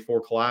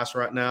 2024 class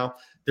right now.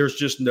 There's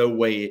just no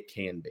way it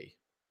can be.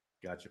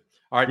 Gotcha.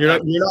 All right. You're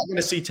not going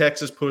to see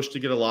Texas push to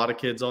get a lot of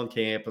kids on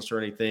campus or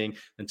anything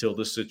until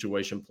this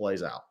situation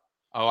plays out.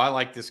 Oh, I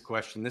like this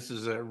question. This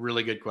is a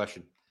really good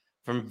question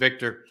from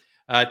Victor.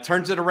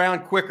 Turns it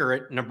around quicker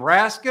at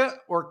Nebraska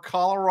or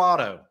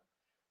Colorado?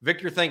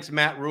 Victor thinks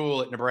Matt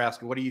Rule at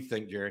Nebraska. What do you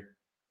think, Jerry?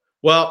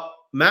 Well,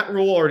 Matt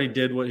Rule already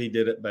did what he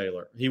did at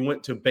Baylor. He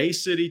went to Bay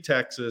City,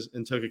 Texas,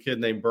 and took a kid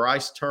named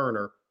Bryce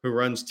Turner, who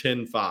runs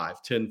 10.5,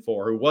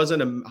 10.4, who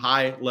wasn't a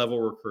high-level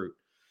recruit.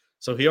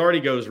 So he already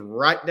goes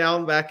right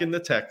down back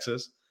into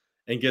Texas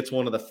and gets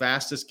one of the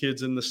fastest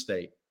kids in the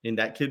state. And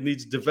that kid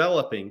needs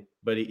developing,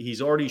 but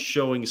he's already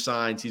showing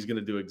signs he's going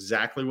to do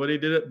exactly what he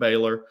did at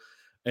Baylor,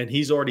 and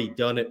he's already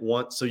done it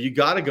once. So you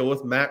got to go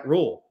with Matt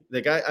Rule.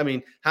 The guy, I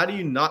mean, how do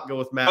you not go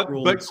with Matt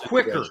Rule? But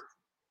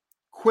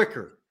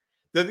quicker.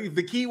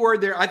 The key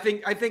word there, I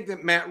think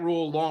that Matt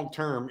Rule long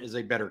term is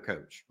a better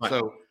coach. Right.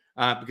 So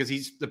because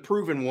he's the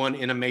proven one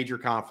in a major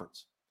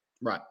conference.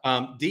 Right.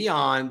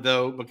 Dion,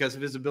 though, because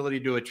of his ability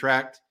to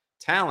attract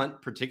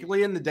talent,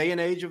 particularly in the day and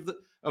age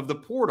of the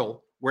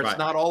portal, where it's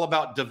not all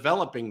about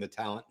developing the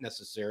talent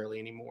necessarily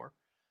anymore,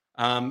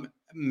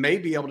 may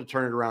be able to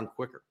turn it around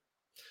quicker.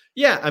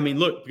 Yeah, I mean,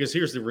 look, because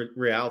here's the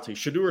reality.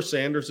 Shedeur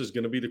Sanders is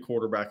going to be the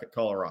quarterback at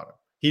Colorado.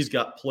 He's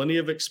got plenty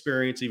of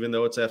experience, even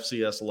though it's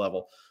FCS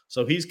level.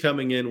 So he's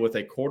coming in with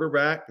a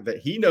quarterback that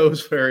he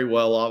knows very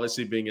well,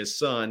 obviously being his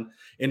son,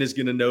 and is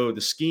going to know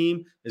the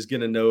scheme, is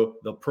going to know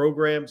the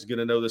program, is going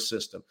to know the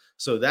system.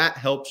 So that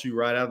helps you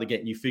right out of the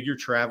gate. You figure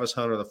Travis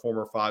Hunter, the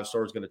former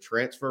 5-star, is going to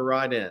transfer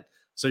right in.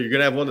 So you're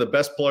going to have one of the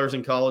best players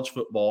in college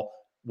football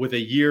with a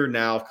year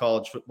now of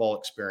college football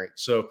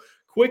experience. So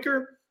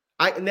quicker.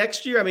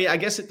 Next year, I mean, I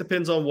guess it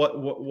depends on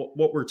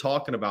what we're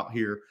talking about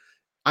here.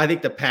 I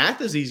think the path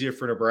is easier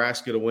for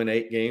Nebraska to win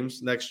 8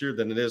 games next year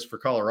than it is for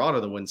Colorado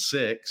to win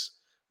 6.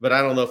 But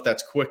I don't know if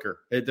that's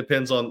quicker. It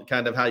depends on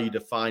kind of how you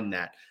define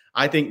that.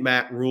 I think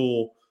Matt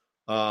Rule,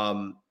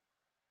 because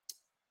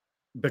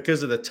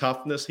of the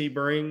toughness he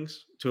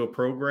brings to a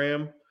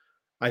program,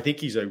 I think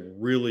he's a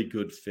really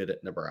good fit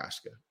at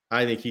Nebraska.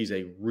 I think he's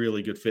a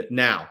really good fit.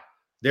 Now,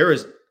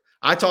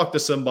 I talked to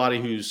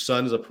somebody whose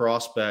son is a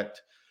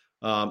prospect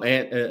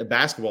and a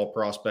basketball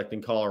prospect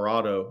in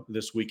Colorado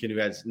this weekend who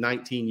has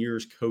 19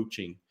 years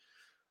coaching.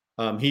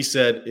 He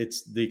said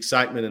it's the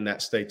excitement in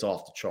that state's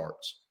off the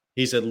charts.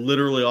 He said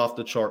literally off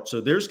the charts.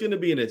 So there's going to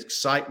be an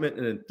excitement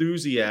and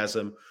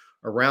enthusiasm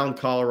around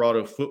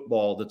Colorado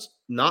football that's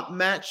not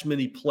matched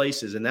many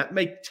places, and that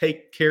may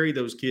carry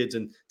those kids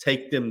and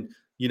take them,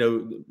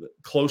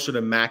 closer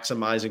to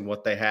maximizing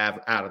what they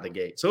have out of the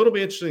gate. So it'll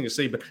be interesting to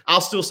see, but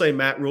I'll still say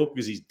Matt Rule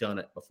because he's done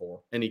it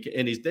before, and he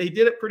did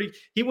it pretty.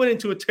 He went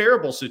into a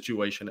terrible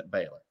situation at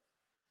Baylor.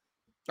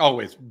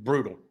 Oh, it's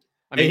brutal.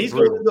 I mean, and he's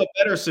going into a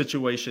better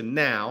situation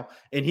now,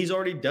 and he's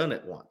already done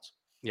it once.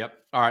 Yep.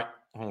 All right.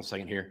 Hold on a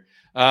second here.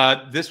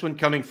 This one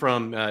coming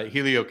from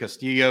Helio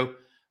Castillo.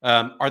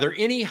 Are there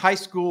any high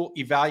school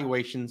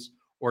evaluations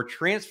or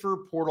transfer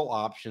portal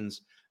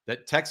options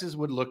that Texas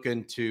would look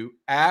into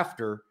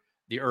after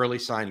the early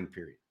signing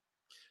period?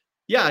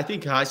 Yeah, I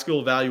think high school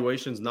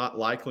evaluation is not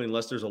likely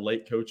unless there's a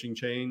late coaching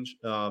change.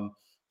 So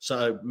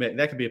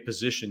that could be a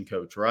position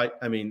coach, right?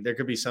 I mean, there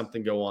could be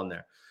something go on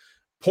there.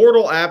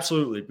 Portal,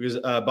 absolutely, because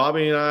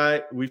Bobby and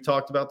I, we've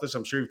talked about this.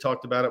 I'm sure you've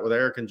talked about it with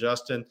Eric and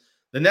Justin.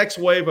 The next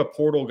wave of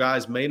portal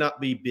guys may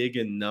not be big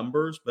in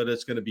numbers, but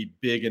it's going to be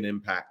big in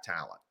impact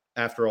talent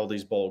after all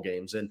these bowl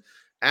games. And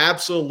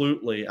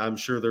absolutely, I'm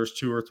sure there's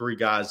 2 or 3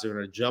 guys that are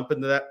going to jump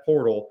into that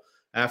portal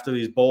after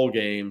these bowl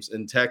games,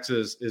 and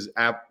Texas is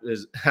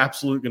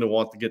absolutely going to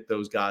want to get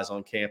those guys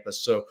on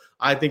campus. So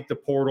I think the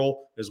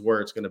portal is where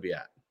it's going to be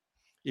at.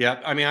 Yeah,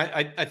 I mean,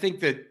 I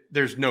think that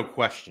there's no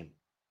question,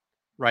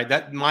 right?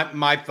 That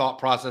my thought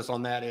process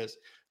on that is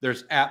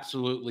there's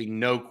absolutely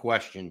no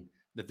question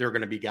that there are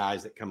going to be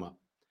guys that come up.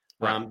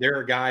 Right. There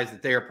are guys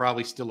that they are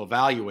probably still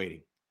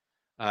evaluating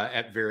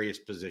at various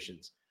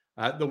positions.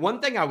 The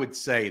one thing I would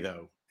say,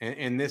 though,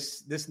 and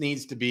this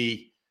needs to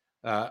be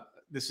I'm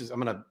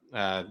going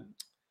to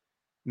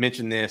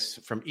mention this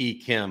from E.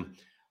 Kim.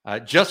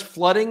 Just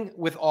flooding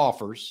with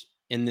offers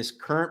in this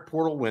current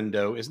portal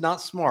window is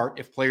not smart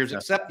if players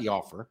accept the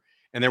offer,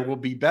 and there will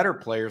be better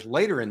players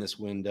later in this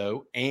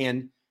window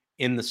and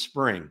in the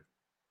spring.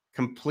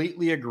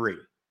 Completely agree.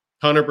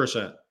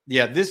 100%.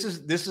 Yeah, this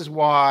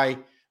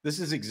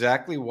is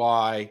exactly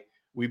why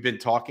we've been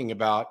talking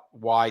about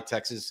why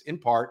Texas, in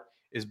part,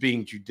 is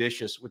being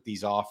judicious with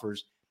these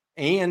offers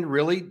and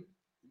really,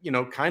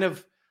 kind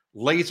of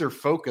laser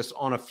focus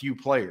on a few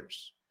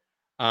players.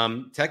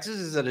 Texas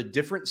is at a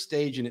different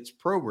stage in its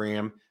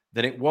program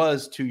than it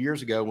was 2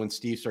 years ago when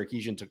Steve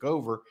Sarkisian took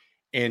over,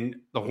 and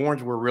the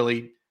Horns were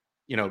really,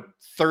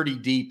 30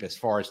 deep as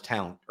far as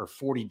talent, or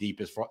 40 deep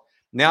as far.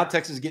 Now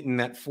Texas is getting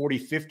that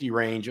 40-50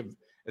 range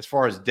as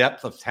far as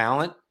depth of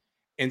talent.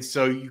 And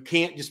so you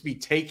can't just be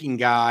taking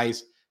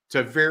guys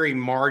to very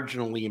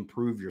marginally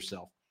improve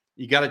yourself.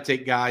 You got to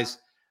take guys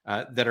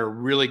that are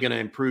really going to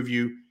improve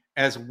you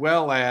as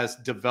well as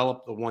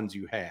develop the ones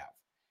you have.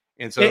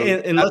 And so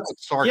and that's what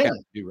Sark has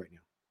to do right now.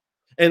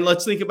 And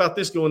let's think about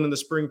this going into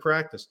spring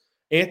practice.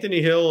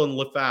 Anthony Hill and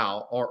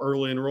LaFau are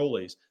early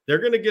enrollees. They're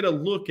going to get a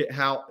look at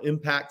how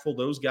impactful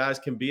those guys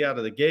can be out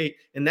of the gate,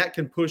 and that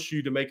can push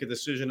you to make a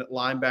decision at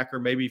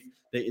linebacker, maybe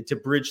to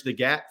bridge the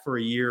gap for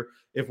a year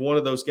if one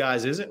of those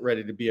guys isn't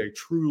ready to be a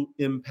true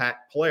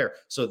impact player.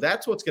 So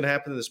that's what's going to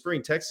happen in the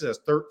spring. Texas has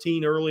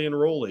 13 early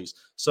enrollees.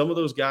 Some of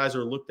those guys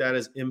are looked at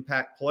as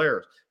impact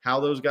players. How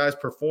those guys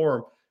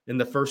perform in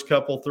the first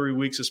 3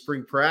 weeks of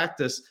spring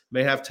practice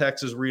may have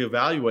Texas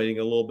reevaluating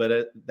a little bit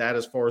at that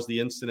as far as the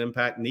instant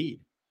impact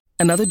need.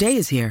 Another day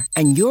is here,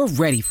 and you're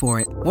ready for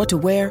it. What to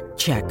wear?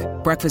 Check.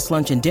 Breakfast,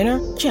 lunch, and dinner?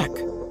 Check.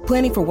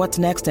 Planning for what's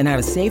next and how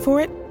to save for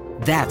it?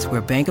 That's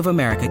where Bank of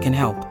America can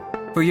help.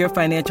 For your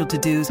financial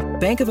to-dos,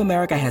 Bank of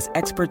America has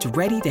experts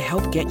ready to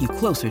help get you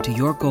closer to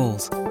your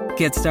goals.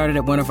 Get started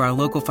at one of our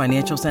local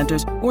financial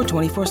centers or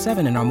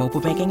 24/7 in our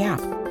mobile banking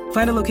app.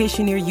 Find a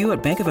location near you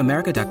at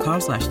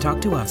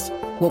bankofamerica.com/talktous.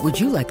 What would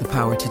you like the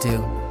power to do?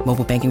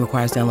 Mobile banking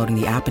requires downloading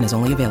the app and is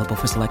only available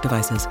for select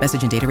devices.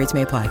 Message and data rates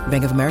may apply.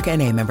 Bank of America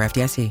N.A., member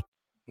FDIC.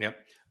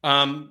 Yep.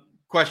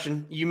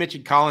 Question. You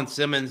mentioned Colin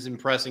Simmons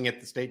impressing at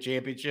the state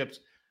championships.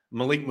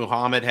 Malik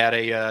Muhammad had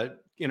a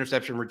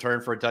interception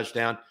return for a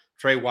touchdown.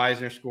 Trey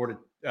Wisner scored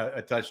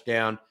a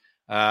touchdown.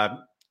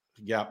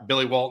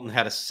 Billy Walton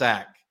had a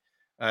sack.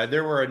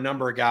 There were a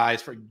number of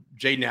guys.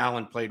 Jaden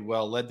Allen played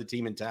well, led the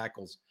team in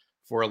tackles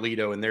for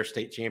Aledo in their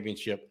state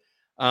championship.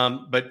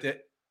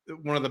 But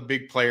one of the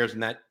big players in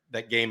that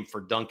game for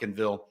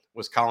Duncanville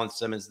was Colin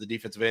Simmons, the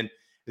defensive end.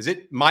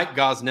 Mike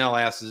Gosnell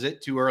asks, is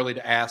it too early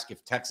to ask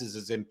if Texas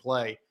is in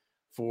play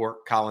for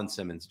Colin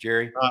Simmons?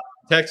 Jerry?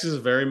 Texas is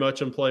very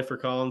much in play for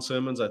Colin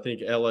Simmons. I think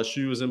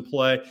LSU is in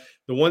play.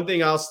 The one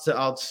thing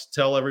I'll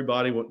tell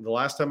everybody, the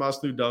last time I was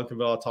through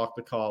Duncanville, I talked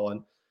to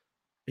Colin.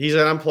 He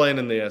said, I'm playing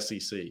in the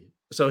SEC.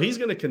 So he's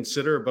going to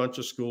consider a bunch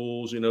of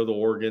schools, the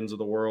Oregons of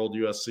the world,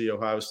 USC,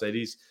 Ohio State.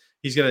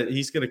 He's going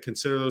to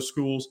consider those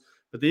schools.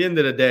 But at the end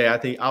of the day, I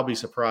think I'll be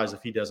surprised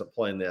if he doesn't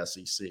play in the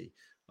SEC.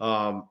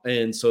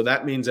 And so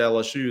that means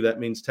LSU, that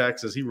means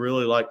Texas. He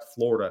really liked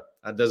Florida.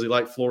 Does he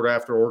like Florida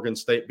after Oregon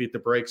State beat the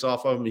brakes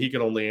off of him? He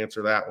can only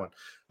answer that one.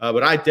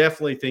 But I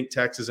definitely think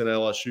Texas and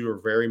LSU are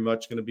very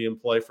much going to be in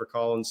play for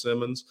Colin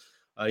Simmons.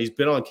 He's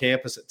been on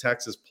campus at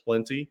Texas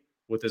plenty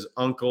with his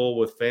uncle,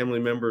 with family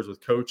members,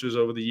 with coaches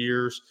over the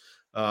years.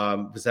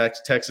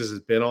 Texas has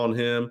been on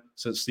him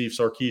since Steve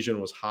Sarkisian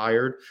was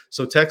hired.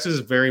 So Texas is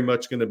very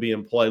much going to be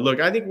in play. Look,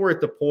 I think we're at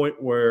the point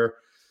where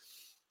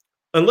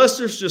unless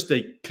there's just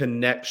a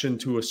connection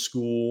to a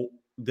school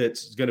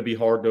that's going to be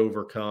hard to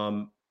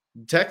overcome,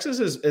 Texas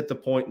is at the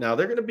point now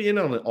they're going to be in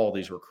on all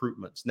these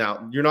recruitments.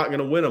 Now, you're not going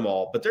to win them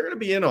all, but they're going to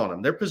be in on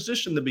them. They're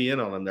positioned to be in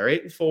on them. They're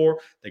 8-4.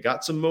 They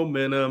got some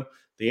momentum.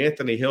 The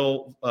Anthony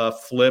Hill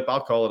flip,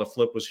 I'll call it a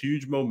flip, was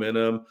huge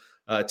momentum.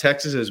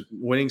 Texas is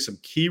winning some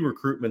key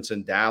recruitments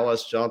in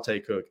Dallas,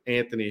 Jonte Cook,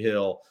 Anthony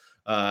Hill,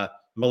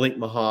 Malik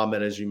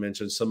Muhammad, as you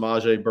mentioned,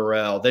 Samaje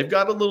Burrell. They've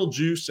got a little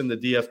juice in the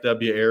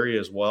DFW area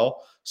as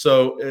well.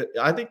 So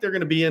I think they're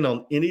going to be in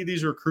on any of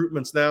these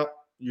recruitments now.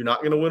 You're not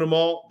going to win them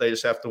all. They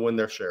just have to win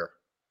their share.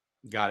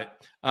 Got it.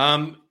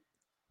 One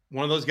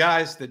of those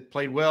guys that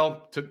played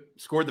well,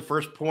 scored the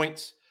first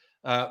points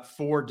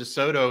for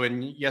DeSoto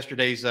in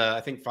yesterday's,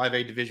 I think,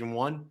 5A Division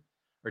I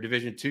or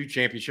Division II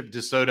championship.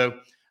 DeSoto,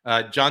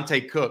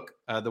 Jonte Cook,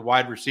 the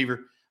wide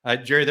receiver.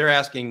 Jerry, they're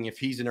asking if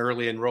he's an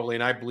early enrollee,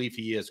 and I believe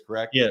he is,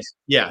 correct? Yes.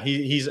 Yeah,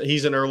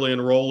 he's an early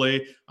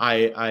enrollee.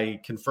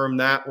 I confirmed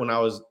that when I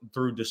was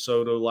through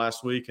DeSoto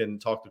last week and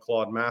talked to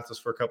Claude Mathis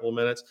for a couple of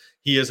minutes.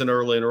 He is an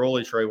early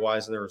enrollee. Trey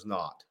Wisner is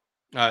not.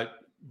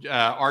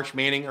 Arch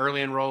Manning,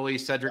 early enrollee.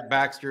 Cedric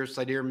Baxter,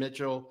 Sydir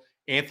Mitchell,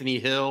 Anthony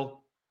Hill.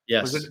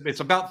 Yes.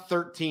 It's about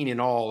 13 in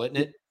all, isn't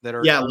it? That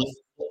are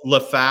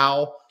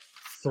LaFau,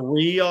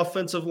 3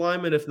 offensive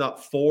linemen, if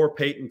not 4.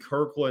 Peyton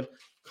Kirkland,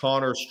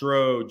 Connor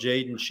Stroh,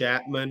 Jaden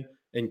Chapman,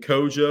 and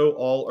Kojo,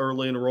 all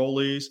early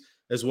enrollees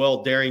as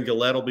well. Darian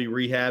Gillette will be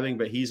rehabbing,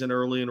 but he's an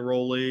early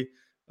enrollee.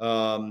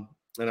 And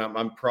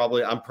I'm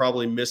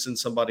probably missing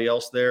somebody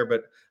else there,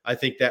 but I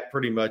think that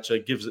pretty much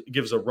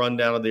gives a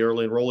rundown of the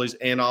early enrollees.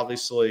 And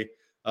obviously,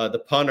 the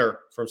punter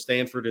from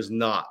Stanford is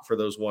not, for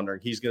those wondering.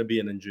 He's going to be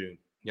in June.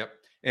 Yep.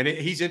 And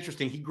he's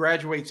interesting. He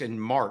graduates in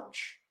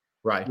March,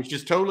 right? Which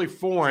is totally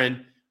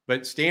foreign.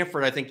 But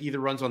Stanford, I think, either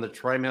runs on the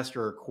trimester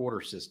or quarter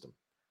system.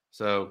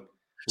 So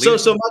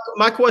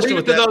my question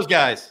with those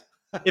guys,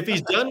 if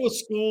he's done with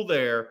school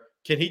there,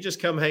 can he just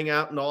come hang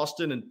out in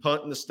Austin and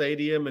punt in the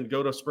stadium and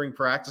go to spring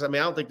practice? I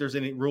mean, I don't think there's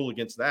any rule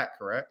against that,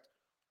 correct?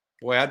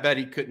 Boy, I bet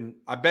he couldn't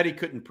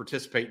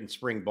participate in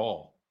spring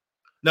ball.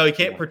 No, he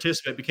can't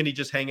participate, but can he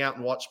just hang out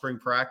and watch spring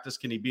practice?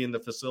 Can he be in the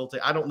facility?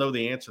 I don't know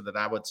the answer that.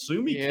 I would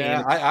assume he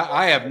can.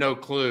 I have no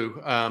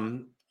clue.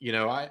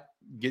 I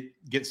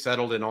get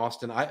settled in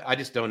Austin. I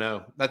just don't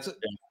know.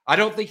 I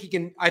don't think he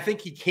can. I think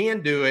he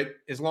can do it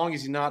as long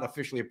as he's not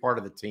officially a part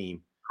of the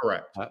team.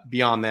 Correct.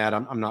 Beyond that,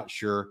 I'm not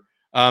sure.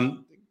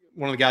 One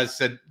of the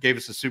guys gave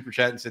us a super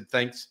chat and said,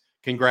 thanks,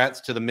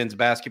 congrats to the men's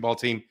basketball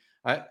team.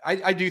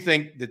 I do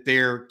think that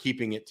they're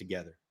keeping it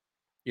together,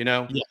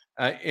 Yeah.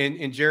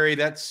 And Jerry,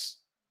 that's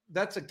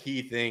a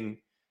key thing.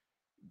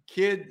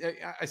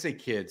 I say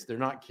kids, they're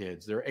not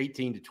kids. They're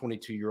 18 to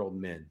 22-year-old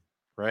men,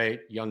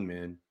 right? Young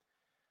men.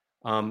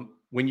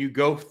 When you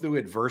go through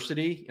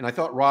adversity, and I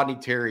thought Rodney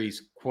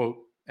Terry's quote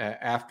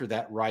after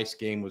that Rice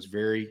game was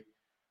very,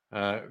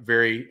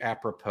 very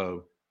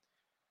apropos.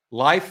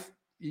 Life,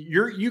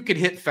 you can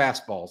hit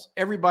fastballs.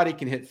 Everybody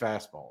can hit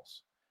fastballs,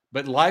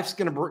 but life's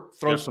going to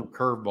throw some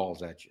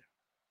curveballs at you,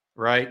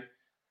 right?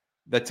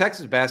 The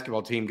Texas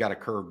basketball team got a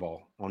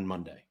curveball on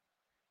Monday,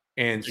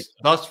 and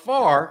thus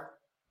far,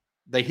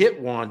 they hit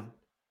one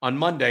on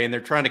Monday, and they're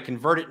trying to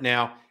convert it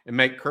now and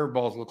make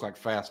curveballs look like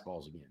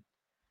fastballs again.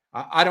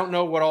 I don't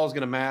know what all is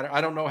going to matter.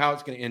 I don't know how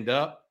it's going to end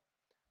up,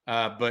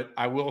 but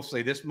I will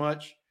say this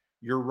much.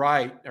 You're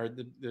right, or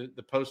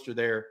the poster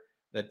there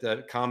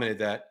that commented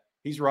that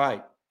he's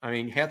right. I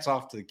mean, hats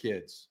off to the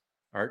kids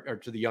or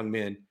to the young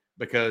men,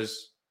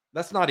 because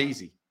that's not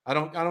easy. I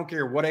don't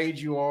care what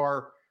age you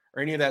are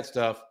or any of that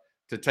stuff,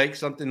 to take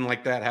something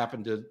like that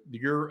happen to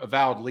your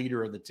avowed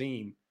leader of the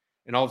team,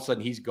 and all of a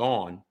sudden he's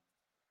gone,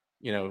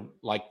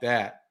 like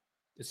that.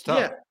 It's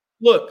tough.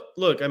 Yeah.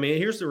 Look, I mean,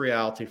 here's the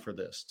reality for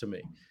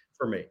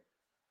me.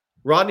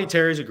 Rodney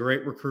Terry's a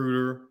great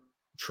recruiter,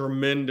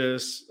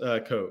 tremendous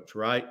coach,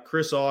 right?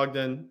 Chris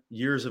Ogden,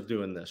 years of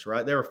doing this,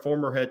 right? They were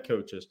former head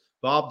coaches.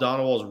 Bob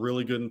Donewall is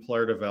really good in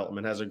player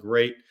development, has a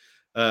great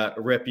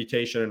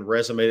reputation and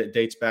resume that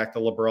dates back to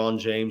LeBron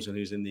James and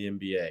who's in the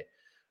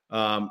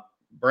NBA.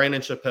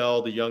 Brandon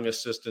Chappelle, the young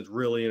assistant,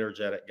 really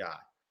energetic guy.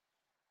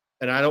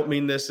 And I don't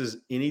mean this as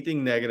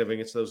anything negative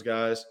against those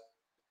guys.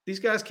 These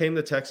guys came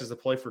to Texas to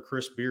play for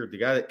Chris Beard, the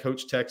guy that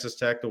coached Texas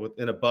Tech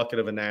in a bucket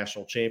of a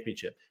national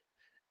championship.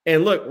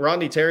 And look,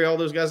 Rodney Terry, all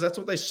those guys, that's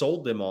what they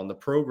sold them on, the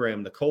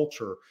program, the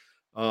culture,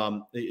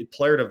 the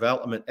player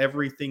development,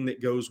 everything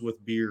that goes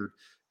with Beard.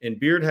 And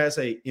Beard has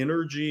an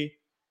energy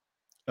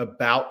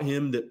about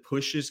him that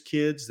pushes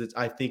kids that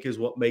I think is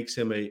what makes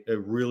him a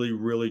really,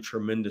 really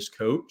tremendous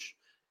coach.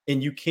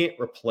 And you can't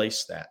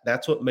replace that.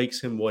 That's what makes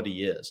him what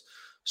he is.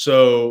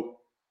 So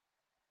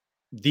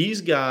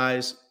these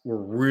guys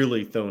were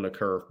really thrown a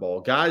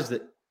curveball. Guys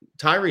that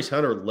Tyrese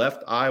Hunter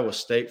left Iowa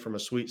State from a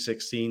Sweet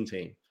 16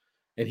 team,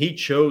 and he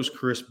chose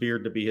Chris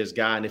Beard to be his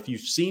guy. And if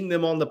you've seen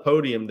them on the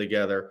podium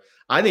together,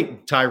 I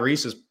think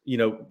Tyrese's,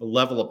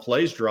 level of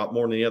plays dropped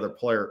more than the other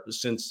player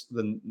since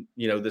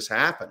this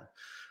happened.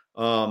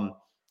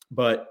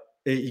 But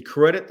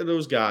credit to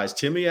those guys.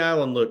 Timmy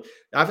Allen, look,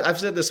 I've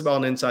said this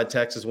about Inside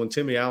Texas when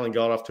Timmy Allen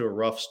got off to a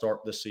rough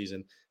start this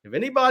season. If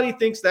anybody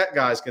thinks that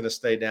guy's going to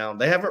stay down,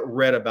 they haven't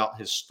read about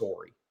his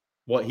story,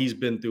 what he's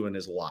been through in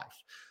his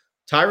life.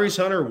 Tyrese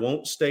Hunter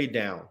won't stay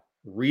down.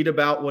 Read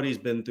about what he's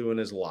been through in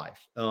his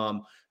life.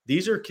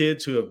 These are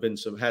kids who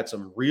have had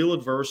some real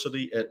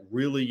adversity at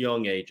really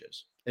young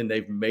ages, and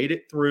they've made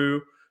it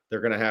through.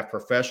 They're going to have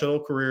professional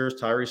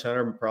careers. Tyrese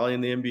Hunter probably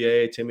in the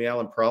NBA. Timmy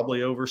Allen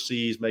probably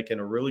overseas, making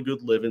a really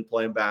good living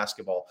playing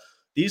basketball.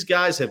 These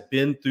guys have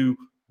been through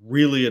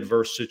really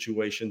adverse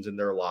situations in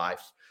their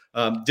life.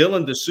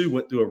 Dylan Dessou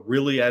went through a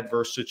really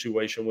adverse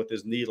situation with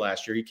his knee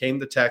last year. He came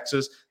to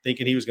Texas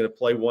thinking he was going to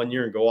play 1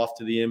 year and go off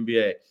to the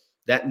NBA.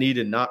 That knee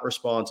did not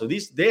respond. So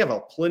they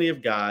have plenty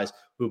of guys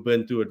who've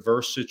been through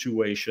adverse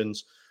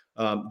situations.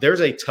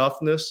 There's a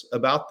toughness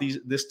about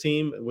this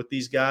team with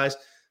these guys.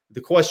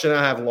 The question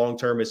I have long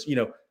term is,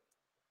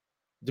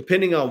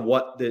 depending on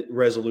what the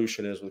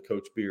resolution is with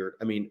Coach Beard,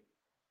 I mean,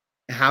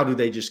 how do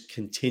they just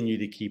continue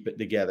to keep it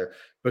together?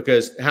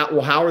 Because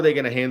how are they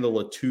going to handle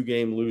a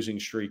 2-game losing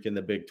streak in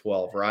the Big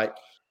 12, right?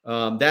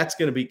 That's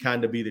going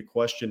to be the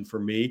question for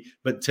me.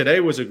 But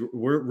today was a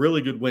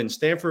really good win.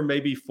 Stanford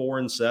may be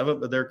 4-7,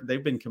 but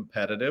they've been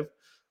competitive.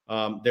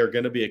 They're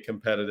going to be a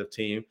competitive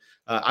team.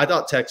 I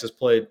thought Texas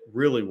played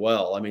really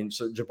well. I mean,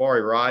 so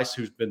Jabari Rice,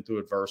 who's been through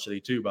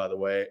adversity too, by the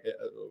way,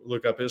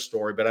 look up his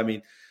story. But I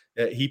mean,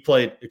 he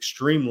played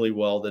extremely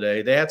well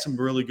today. They had some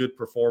really good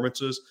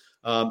performances.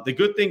 The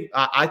good thing,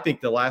 I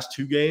think the last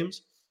 2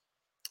 games,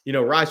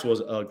 Rice was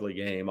an ugly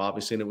game,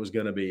 obviously, and it was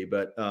going to be,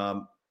 but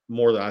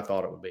more than I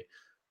thought it would be.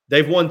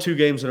 They've won 2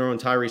 games in a row,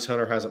 and Tyrese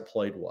Hunter hasn't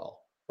played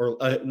well or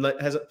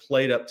hasn't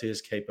played up to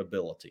his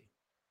capability.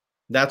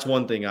 That's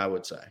one thing I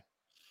would say.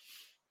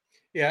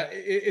 Yeah,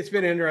 it's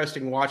been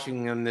interesting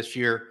watching him this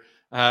year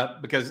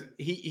because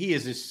he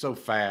is just so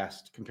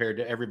fast compared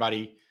to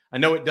everybody. I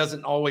know it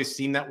doesn't always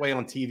seem that way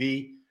on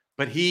TV,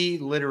 but he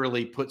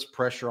literally puts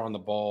pressure on the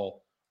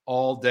ball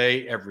all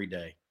day, every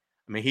day.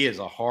 I mean, he is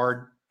a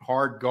hard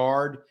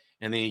guard,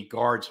 and then he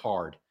guards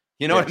hard.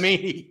 You know what I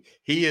mean?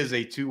 He is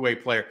a two-way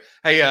player.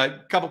 Hey,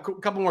 a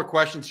couple more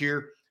questions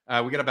here.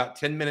 We got about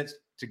 10 minutes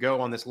to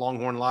go on this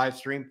Longhorn live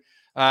stream.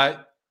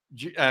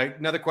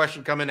 Another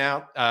question coming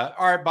out.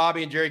 All right,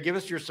 Bobby and Jerry, give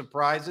us your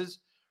surprises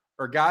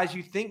or guys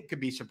you think could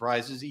be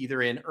surprises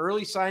either in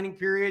early signing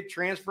period,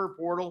 transfer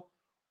portal,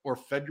 or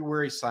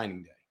February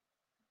signing day.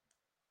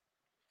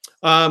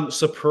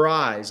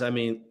 Surprise. I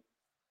mean,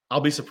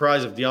 I'll be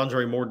surprised if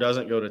DeAndre Moore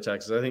doesn't go to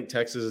Texas. I think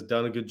Texas has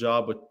done a good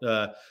job with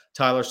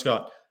Tyler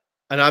Scott.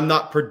 And I'm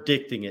not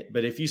predicting it,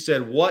 but if you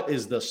said, what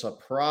is the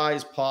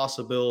surprise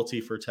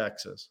possibility for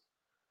Texas?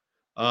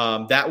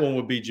 That one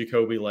would be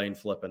Jacoby Lane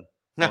flipping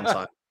on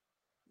sign.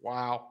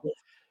 Wow.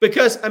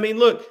 Because, I mean,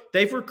 look,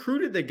 they've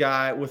recruited the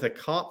guy with a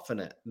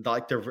confident,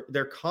 like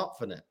they're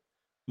confident,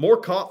 more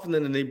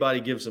confident than anybody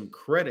gives them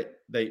credit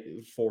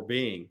for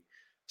being.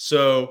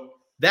 So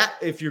that,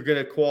 if you're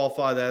going to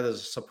qualify that as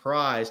a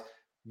surprise,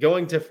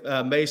 going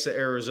to Mesa,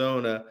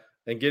 Arizona,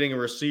 and getting a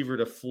receiver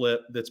to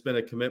flip that's been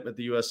a commitment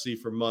to USC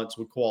for months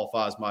would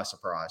qualify as my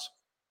surprise.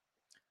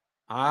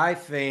 I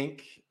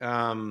think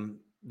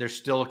there's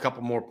still a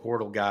couple more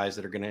portal guys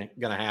that are going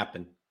to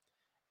happen,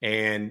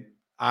 and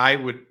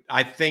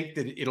I think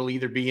that it'll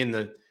either be in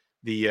the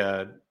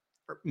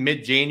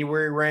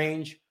mid-January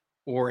range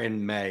or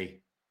in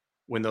May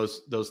when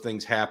those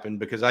things happen,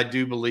 because I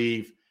do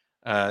believe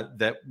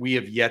that we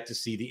have yet to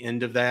see the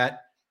end of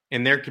that.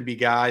 And there can be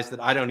guys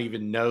that I don't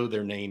even know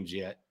their names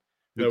yet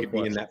who could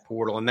be in that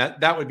portal. And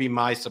that would be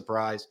my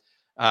surprise.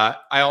 I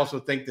also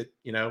think that,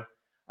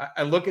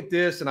 I look at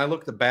this and I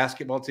look at the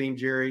basketball team,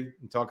 Jerry,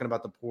 and talking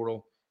about the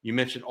portal. You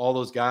mentioned all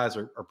those guys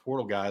are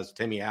portal guys.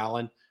 Timmy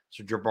Allen,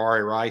 Sir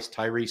Jabari Rice,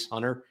 Tyrese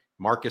Hunter,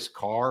 Marcus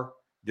Carr,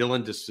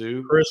 Dylan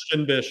Dessou,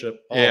 Christian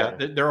Bishop. Yeah,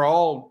 they're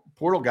all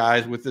portal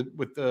guys with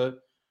the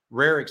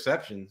rare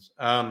exceptions.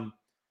 And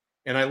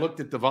I looked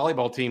at the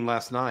volleyball team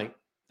last night,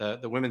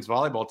 the women's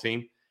volleyball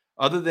team.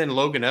 Other than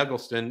Logan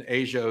Eggleston,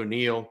 Asia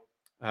O'Neal,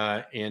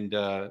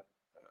 and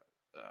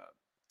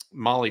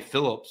Molly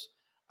Phillips,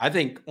 I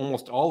think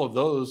almost all of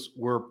those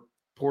were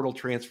portal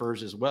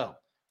transfers as well.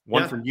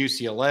 One from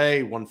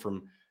UCLA, one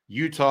from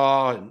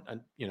Utah,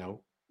 and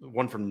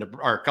one from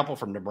or a couple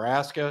from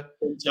Nebraska,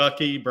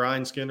 Kentucky,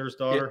 Brian Skinner's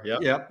daughter.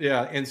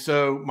 Yeah. And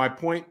so my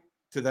point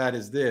to that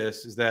is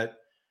that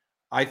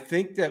I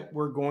think that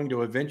we're going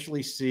to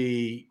eventually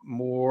see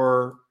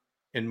more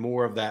and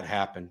more of that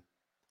happen.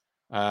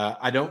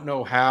 I don't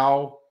know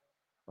how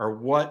or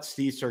what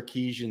Steve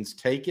Sarkisian's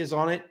take is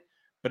on it,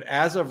 but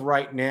as of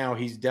right now,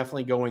 he's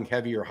definitely going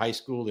heavier high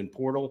school than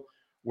portal,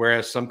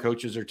 whereas some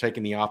coaches are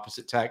taking the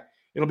opposite tack.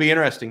 It'll be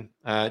interesting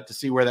to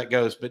see where that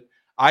goes, but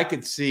I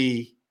could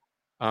see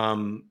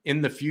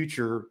in the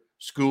future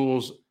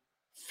schools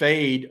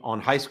fade on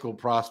high school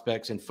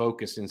prospects and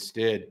focus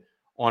instead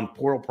on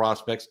portal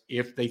prospects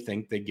if they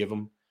think they give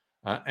them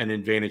an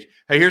advantage.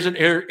 Hey,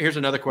 here's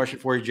another question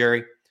for you,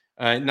 Jerry.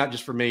 Not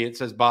just for me, it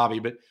says Bobby,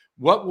 but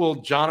what will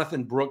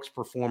Jonathan Brooks'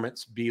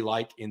 performance be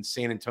like in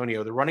San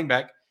Antonio? The running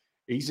back,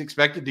 he's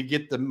expected to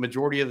get the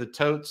majority of the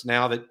totes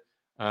now that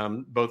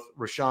both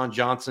Rashawn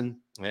Johnson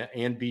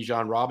and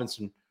Bijan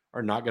Robinson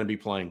are not going to be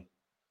playing.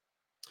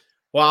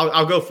 Well,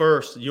 I'll go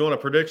first. You want a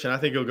prediction? I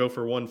think he'll go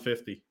for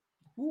 150.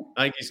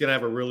 I think he's going to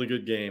have a really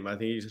good game. I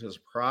think he's going to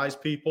surprise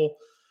people.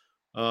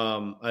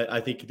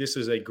 I think this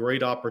is a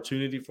great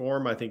opportunity for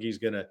him. I think he's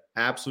going to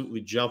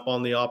absolutely jump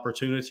on the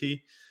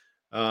opportunity.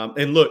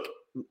 And look,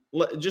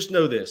 just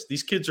know this.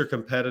 These kids are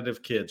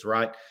competitive kids,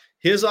 right?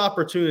 His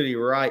opportunity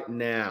right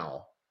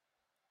now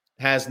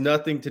has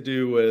nothing to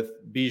do with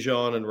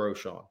Bijan and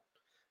Roschon.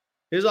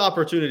 His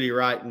opportunity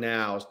right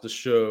now is to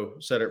show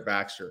Cedric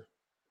Baxter,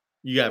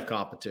 you have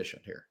competition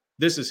here.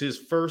 This is his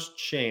first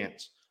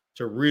chance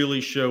to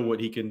really show what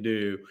he can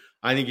do.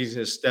 I think he's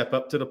going to step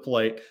up to the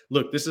plate.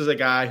 Look, this is a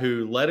guy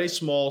who led a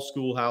small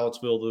school,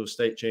 Hallettsville, to a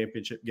state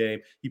championship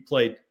game. He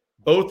played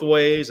both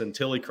ways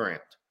until he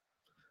cramped.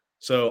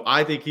 So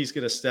I think he's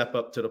going to step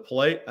up to the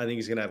plate. I think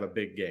he's going to have a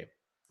big game.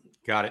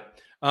 Got it.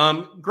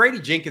 Grady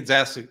Jenkins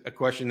asked a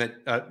question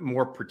that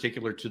more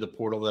particular to the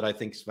portal that I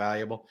think is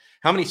valuable.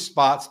 How many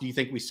spots do you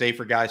think we save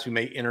for guys who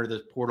may enter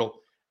the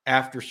portal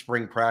after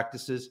spring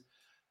practices?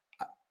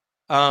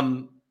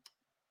 I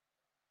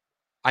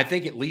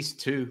think at least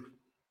 2.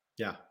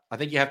 Yeah. I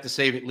think you have to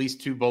save at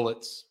least 2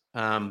 bullets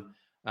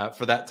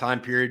for that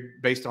time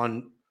period based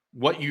on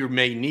what you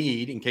may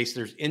need in case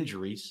there's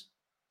injuries,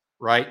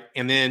 right?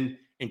 And then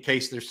in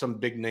case there's some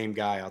big name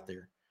guy out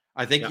there.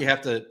 I think you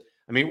have to,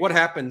 what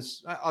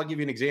happens? I'll give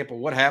you an example.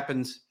 What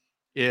happens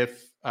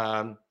if,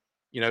 2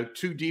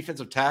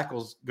 defensive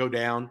tackles go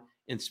down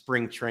in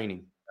spring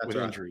training with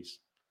injuries?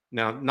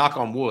 Now, knock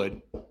on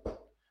wood,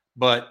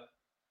 but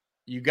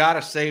you got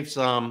to save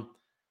some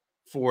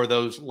for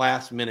those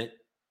last minute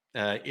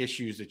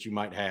issues that you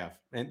might have.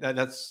 And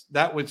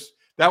that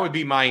would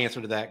be my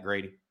answer to that,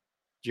 Grady.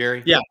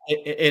 Jerry? Yeah.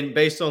 And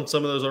based on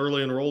some of those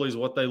early enrollees,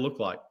 what they look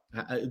like.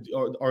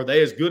 Are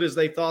they as good as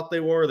they thought they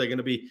were? Are they going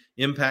to be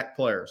impact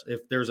players?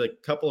 If there's a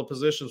couple of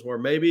positions where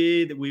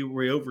maybe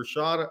we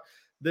overshot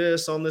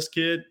this on this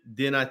kid,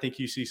 then I think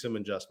you see some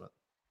adjustment.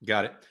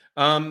 Got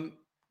it.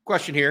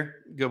 Question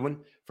here, good one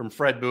from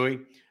Fred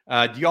Bowie.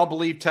 Do y'all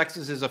believe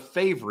Texas is a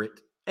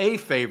favorite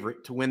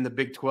to win the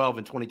Big 12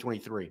 in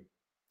 2023?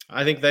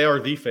 I think they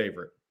are the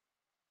favorite.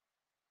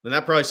 And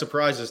that probably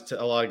surprises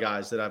to a lot of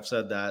guys that I've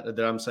said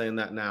that I'm saying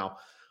that now.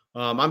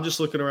 I'm just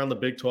looking around the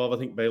Big 12. I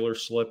think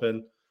Baylor's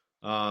slipping.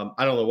 I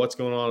don't know what's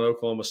going on at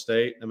Oklahoma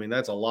State.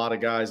 That's a lot of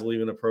guys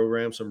leaving the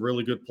program, some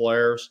really good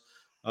players.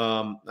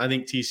 I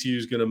think TCU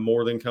is going to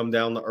more than come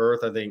down to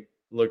earth. I think,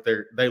 look,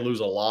 they lose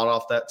a lot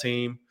off that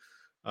team,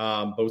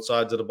 both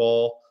sides of the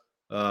ball.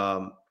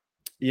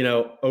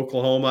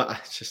 Oklahoma,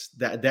 just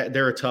that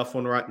they're a tough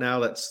one right now.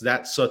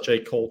 That's such a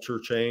culture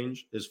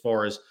change as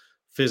far as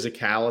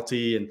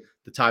physicality and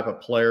the type of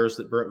players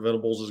that Brent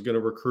Venables is going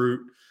to recruit.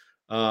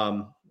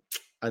 I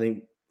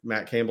think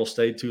Matt Campbell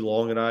stayed too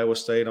long at Iowa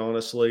State,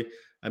 honestly.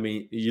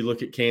 You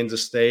look at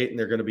Kansas State, and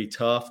they're going to be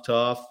tough.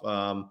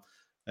 And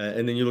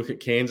then you look at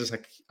Kansas,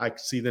 I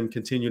see them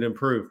continue to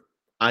improve.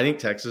 I think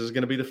Texas is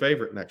going to be the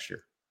favorite next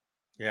year.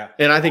 Yeah.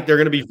 And I think they're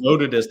going to be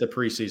voted as the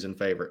preseason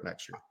favorite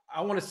next year.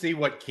 I want to see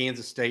what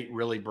Kansas State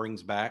really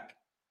brings back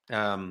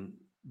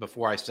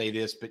before I say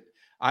this, but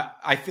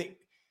I think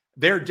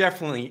they're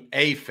definitely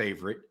a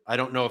favorite. I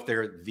don't know if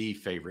they're the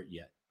favorite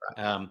yet.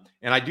 Right.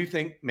 And I do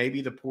think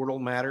maybe the portal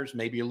matters,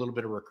 maybe a little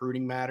bit of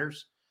recruiting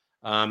matters,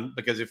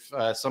 because if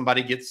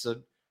somebody gets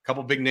a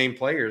couple big name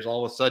players,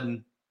 all of a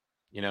sudden,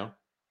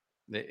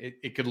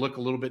 it could look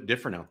a little bit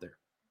different out there.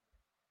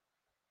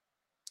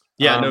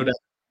 Yeah, no doubt.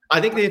 I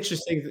think the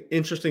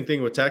interesting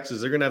thing with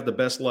Texas, they're going to have the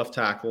best left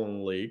tackle in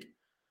the league.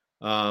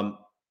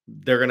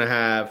 They're going to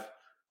have,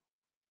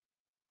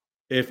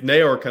 if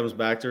Nayor comes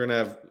back, they're going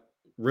to have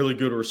really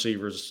good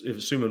receivers. If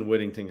assuming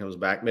Whittington comes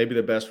back, maybe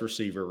the best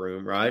receiver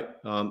room, right?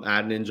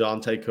 Adding in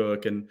Jonte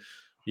Cook, and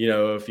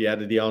if you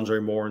added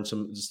DeAndre Moore and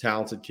some just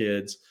talented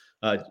kids,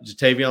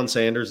 Jatavion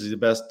Sanders is the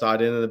best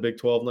tight end in the Big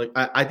 12.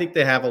 I think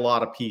they have a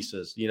lot of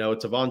pieces.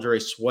 It's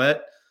Avondre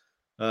Sweat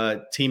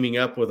teaming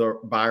up with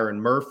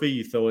Byron Murphy.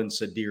 You throw in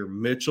Sadir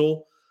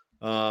Mitchell.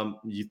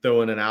 You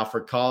throw in an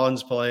Alfred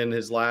Collins playing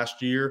his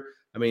last year.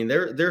 I mean,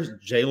 there's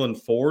Jalen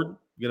Ford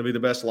going to be the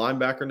best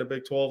linebacker in the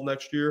Big 12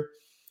 next year,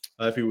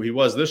 if he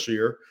was this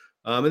year.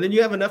 And then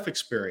you have enough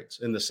experience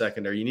in the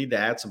secondary. You need to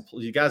add some.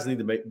 You guys need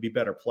to be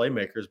better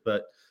playmakers.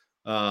 But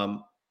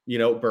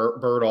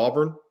Bird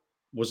Auburn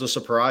was a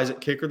surprise at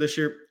kicker this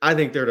year. I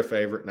think they're the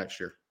favorite next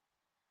year.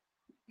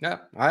 Yeah,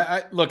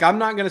 I look. I'm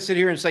not going to sit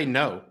here and say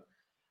no.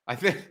 I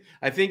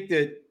think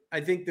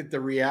that the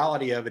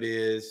reality of it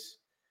is,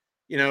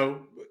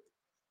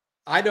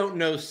 I don't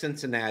know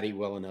Cincinnati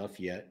well enough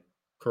yet.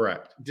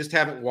 Correct. Just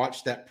haven't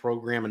watched that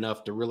program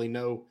enough to really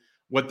know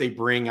what they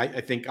bring.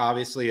 I think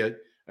obviously a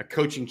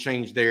coaching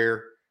change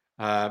there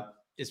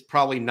is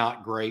probably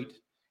not great,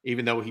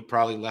 even though he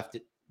probably left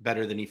it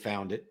better than he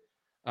found it.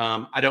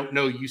 I don't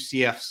know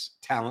UCF's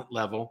talent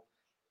level.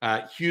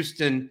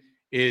 Houston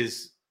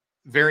is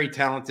very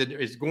talented,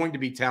 is going to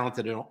be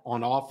talented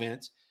on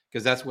offense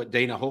because that's what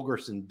Dana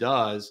Holgorsen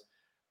does.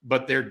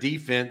 But their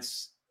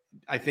defense,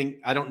 I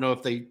don't know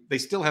if they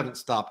still haven't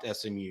stopped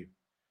SMU.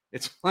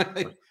 It's like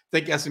I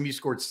think SMU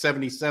scored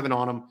 77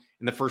 on them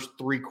in the first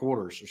 3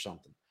 quarters or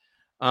something.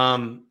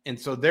 And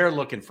so they're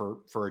looking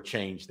for a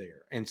change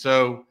there. And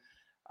so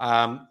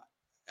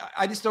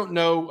I just don't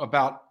know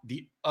about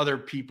the other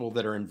people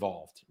that are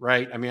involved,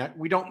 right? I mean,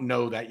 we don't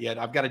know that yet.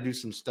 I've got to do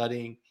some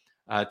studying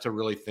to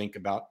really think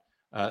about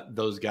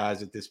those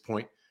guys at this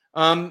point.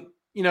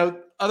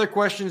 Other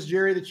questions,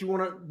 Jerry, that you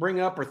want to bring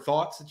up or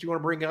thoughts that you want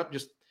to bring up?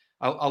 Just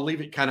I'll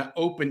leave it kind of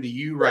open to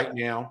you right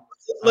now.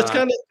 Let's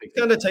kind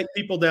of take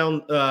people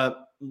down,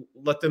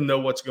 let them know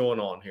what's going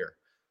on here.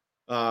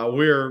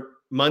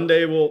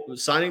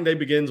 Signing day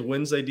begins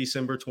Wednesday,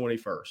 December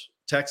 21st.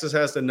 Texas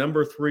has the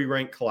number 3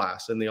 ranked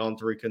class in the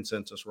On3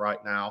 consensus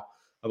right now.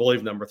 I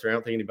believe number 3. I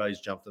don't think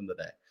anybody's jumped them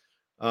today.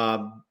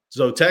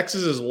 So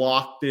Texas is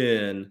locked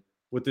in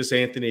with this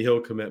Anthony Hill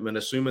commitment,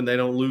 assuming they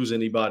don't lose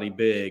anybody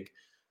big.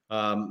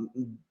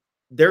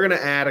 They're going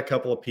to add a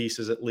couple of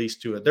pieces at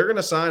least to it. They're going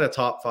to sign a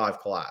top 5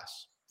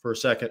 class for a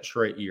second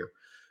straight year.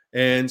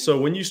 And so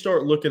when you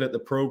start looking at the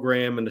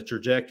program and the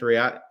trajectory,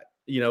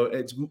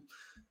 it's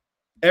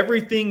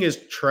everything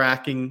is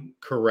tracking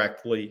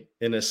correctly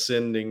and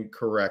ascending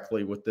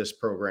correctly with this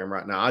program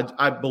right now.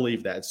 I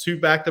believe that. It's 2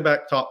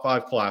 back-to-back top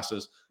 5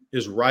 classes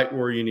is right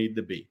where you need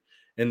to be.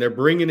 And they're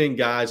bringing in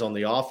guys on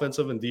the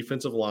offensive and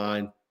defensive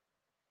line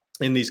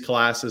in these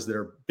classes that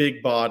are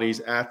big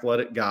bodies,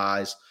 athletic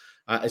guys.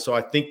 So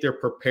I think they're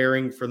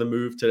preparing for the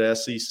move to the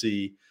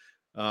SEC.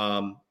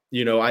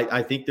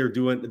 I think they're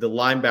doing the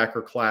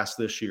linebacker class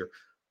this year.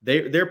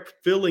 They're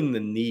filling the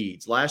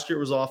needs. Last year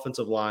it was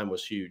offensive line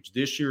was huge.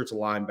 This year it's a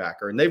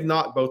linebacker, and they've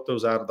knocked both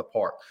those out of the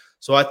park.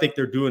 So I think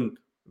they're doing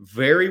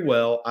very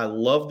well. I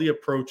love the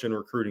approach in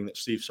recruiting that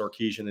Steve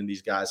Sarkisian and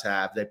these guys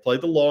have. They play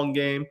the long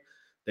game.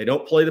 They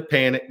don't play the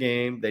panic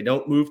game. They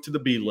don't move to the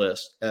B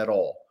list at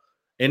all.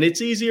 And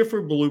it's easier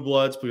for blue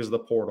bloods because of the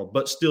portal,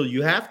 but still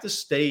you have to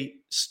stay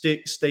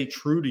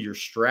true to your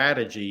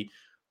strategy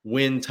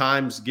when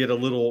times get a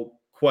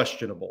little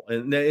questionable,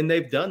 and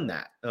they've done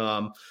that.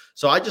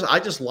 So I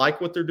just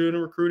like what they're doing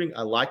in recruiting.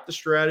 I like the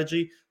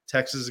strategy.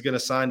 Texas is going to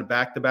sign a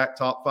back-to-back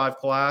top 5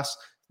 class.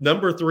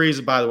 Number 3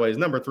 is, by the way,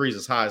 number 3 is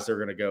as high as they're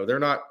going to go. They're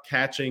not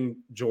catching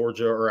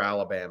Georgia or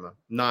Alabama.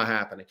 Not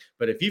happening.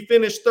 But if you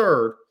finish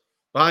 3rd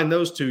behind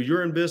those 2,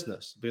 you're in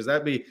business, because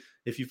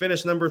if you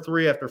finish number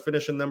 3 after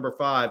finishing number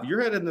 5, you're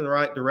headed in the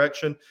right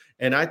direction.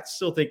 And I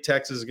still think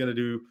Texas is going to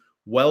do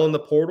well in the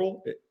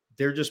portal.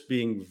 They're just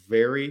being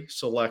very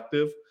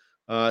selective.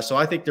 So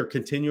I think they're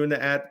continuing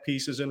to add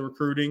pieces in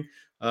recruiting.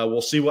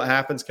 We'll see what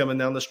happens coming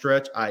down the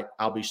stretch.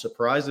 I'll be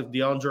surprised if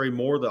DeAndre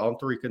Moore, the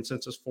On3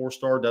 consensus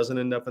 4-star, doesn't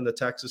end up in the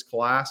Texas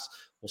class.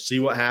 We'll see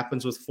what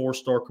happens with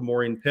 4-star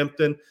Kamorian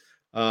Pimpton.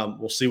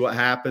 We'll see what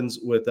happens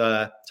with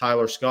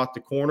Tyler Scott, the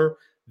corner.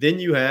 Then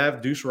you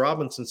have Deuce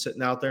Robinson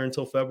sitting out there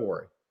until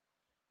February,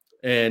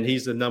 and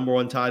he's the number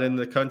 1 tight end in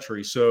the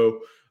country.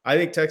 So I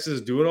think Texas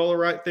is doing all the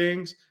right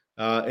things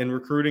in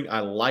recruiting. I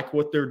like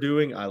what they're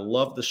doing. I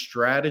love the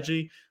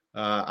strategy.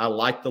 I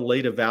like the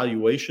late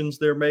evaluations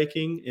they're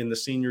making in the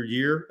senior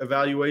year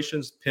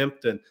evaluations.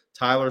 Pimpton,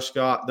 Tyler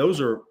Scott, those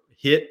are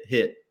hit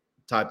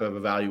type of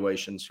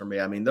evaluations for me.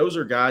 I mean, those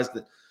are guys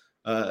that,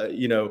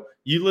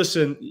 you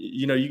listen,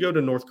 you go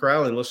to North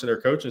Carolina and listen to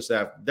their coaching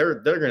staff, they're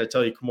going to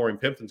tell you Kamorian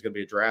Pimpton's going to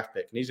be a draft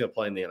pick and he's going to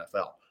play in the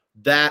NFL.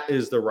 That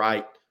is the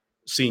right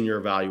senior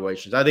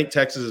evaluations. I think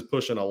Texas is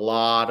pushing a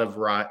lot of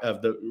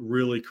the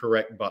really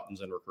correct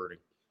buttons in recruiting.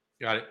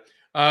 Got it.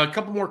 A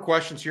couple more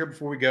questions here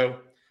before we go.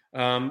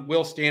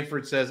 Will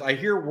Stanford says, I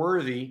hear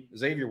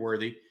Xavier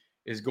Worthy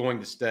is going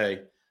to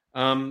stay.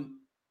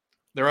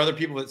 There are other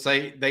people that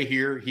say they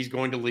hear he's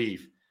going to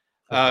leave.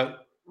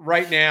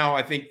 Right now,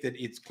 I think that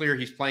it's clear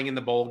he's playing in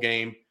the bowl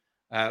game.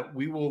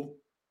 We will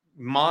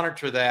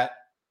monitor that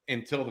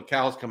until the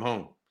cows come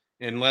home,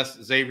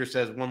 unless Xavier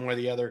says one way or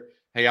the other,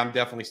 hey, I'm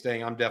definitely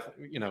staying. I'm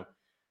definitely,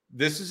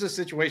 this is a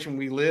situation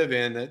we live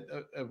in,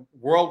 a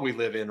world we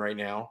live in right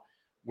now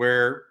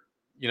where,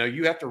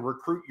 you have to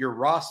recruit your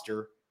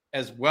roster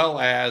as well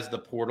as the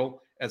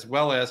portal, as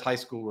well as high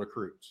school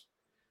recruits.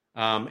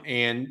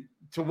 And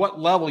to what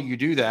level you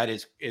do that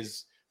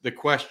is the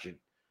question,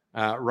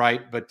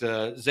 right? But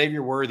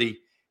Xavier Worthy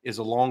is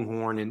a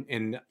Longhorn,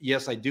 and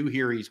yes, I do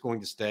hear he's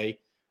going to stay,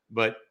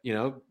 but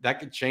that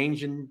could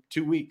change in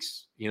 2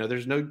 weeks.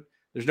 There's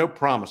no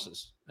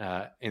promises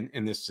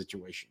in this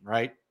situation,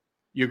 right?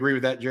 You agree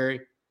with that, Jerry?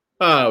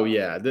 Oh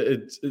yeah,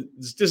 this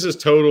is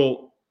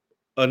total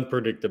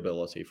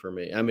unpredictability for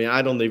me. I mean,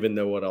 I don't even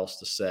know what else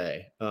to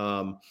say.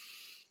 I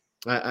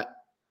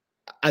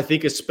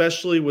think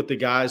especially with the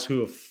guys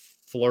who have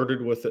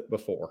flirted with it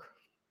before.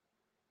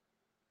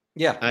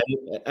 Yeah.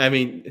 I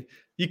mean,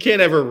 you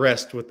can't ever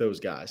rest with those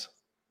guys.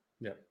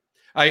 Yeah.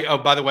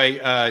 By the way,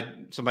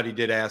 somebody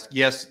did ask.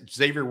 Yes,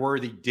 Xavier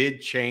Worthy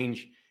did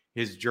change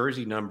his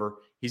jersey number.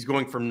 He's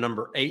going from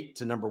number 8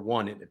 to number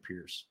 1, it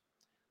appears.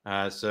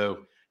 So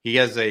he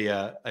has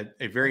a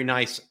very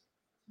nice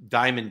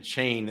diamond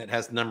chain that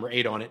has number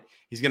 8 on it.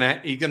 He's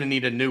gonna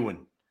need a new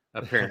one,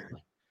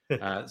 apparently.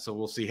 So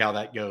we'll see how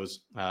that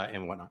goes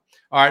and whatnot.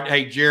 All right.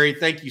 Hey, Jerry,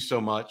 thank you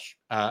so much.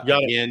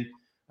 Again,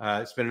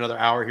 it's been another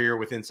hour here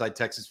with Inside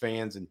Texas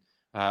Fans and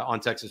on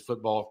Texas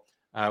football.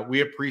 We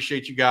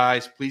appreciate you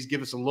guys. Please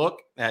give us a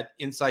look at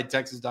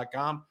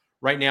InsideTexas.com.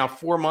 Right now,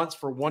 4 months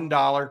for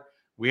 $1.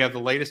 We have the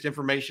latest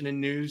information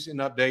and news and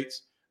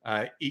updates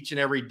each and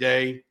every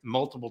day,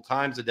 multiple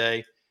times a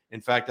day. In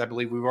fact, I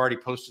believe we've already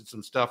posted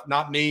some stuff.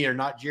 Not me or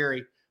not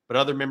Jerry, but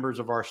other members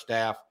of our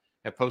staff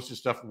have posted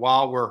stuff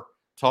while we're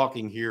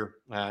talking here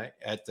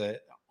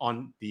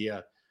on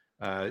the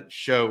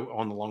show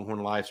on the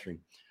Longhorn live stream.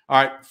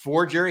 All right,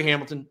 for Jerry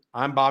Hamilton,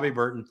 I'm Bobby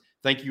Burton.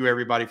 Thank you,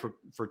 everybody,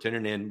 for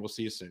tuning in. We'll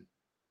see you soon.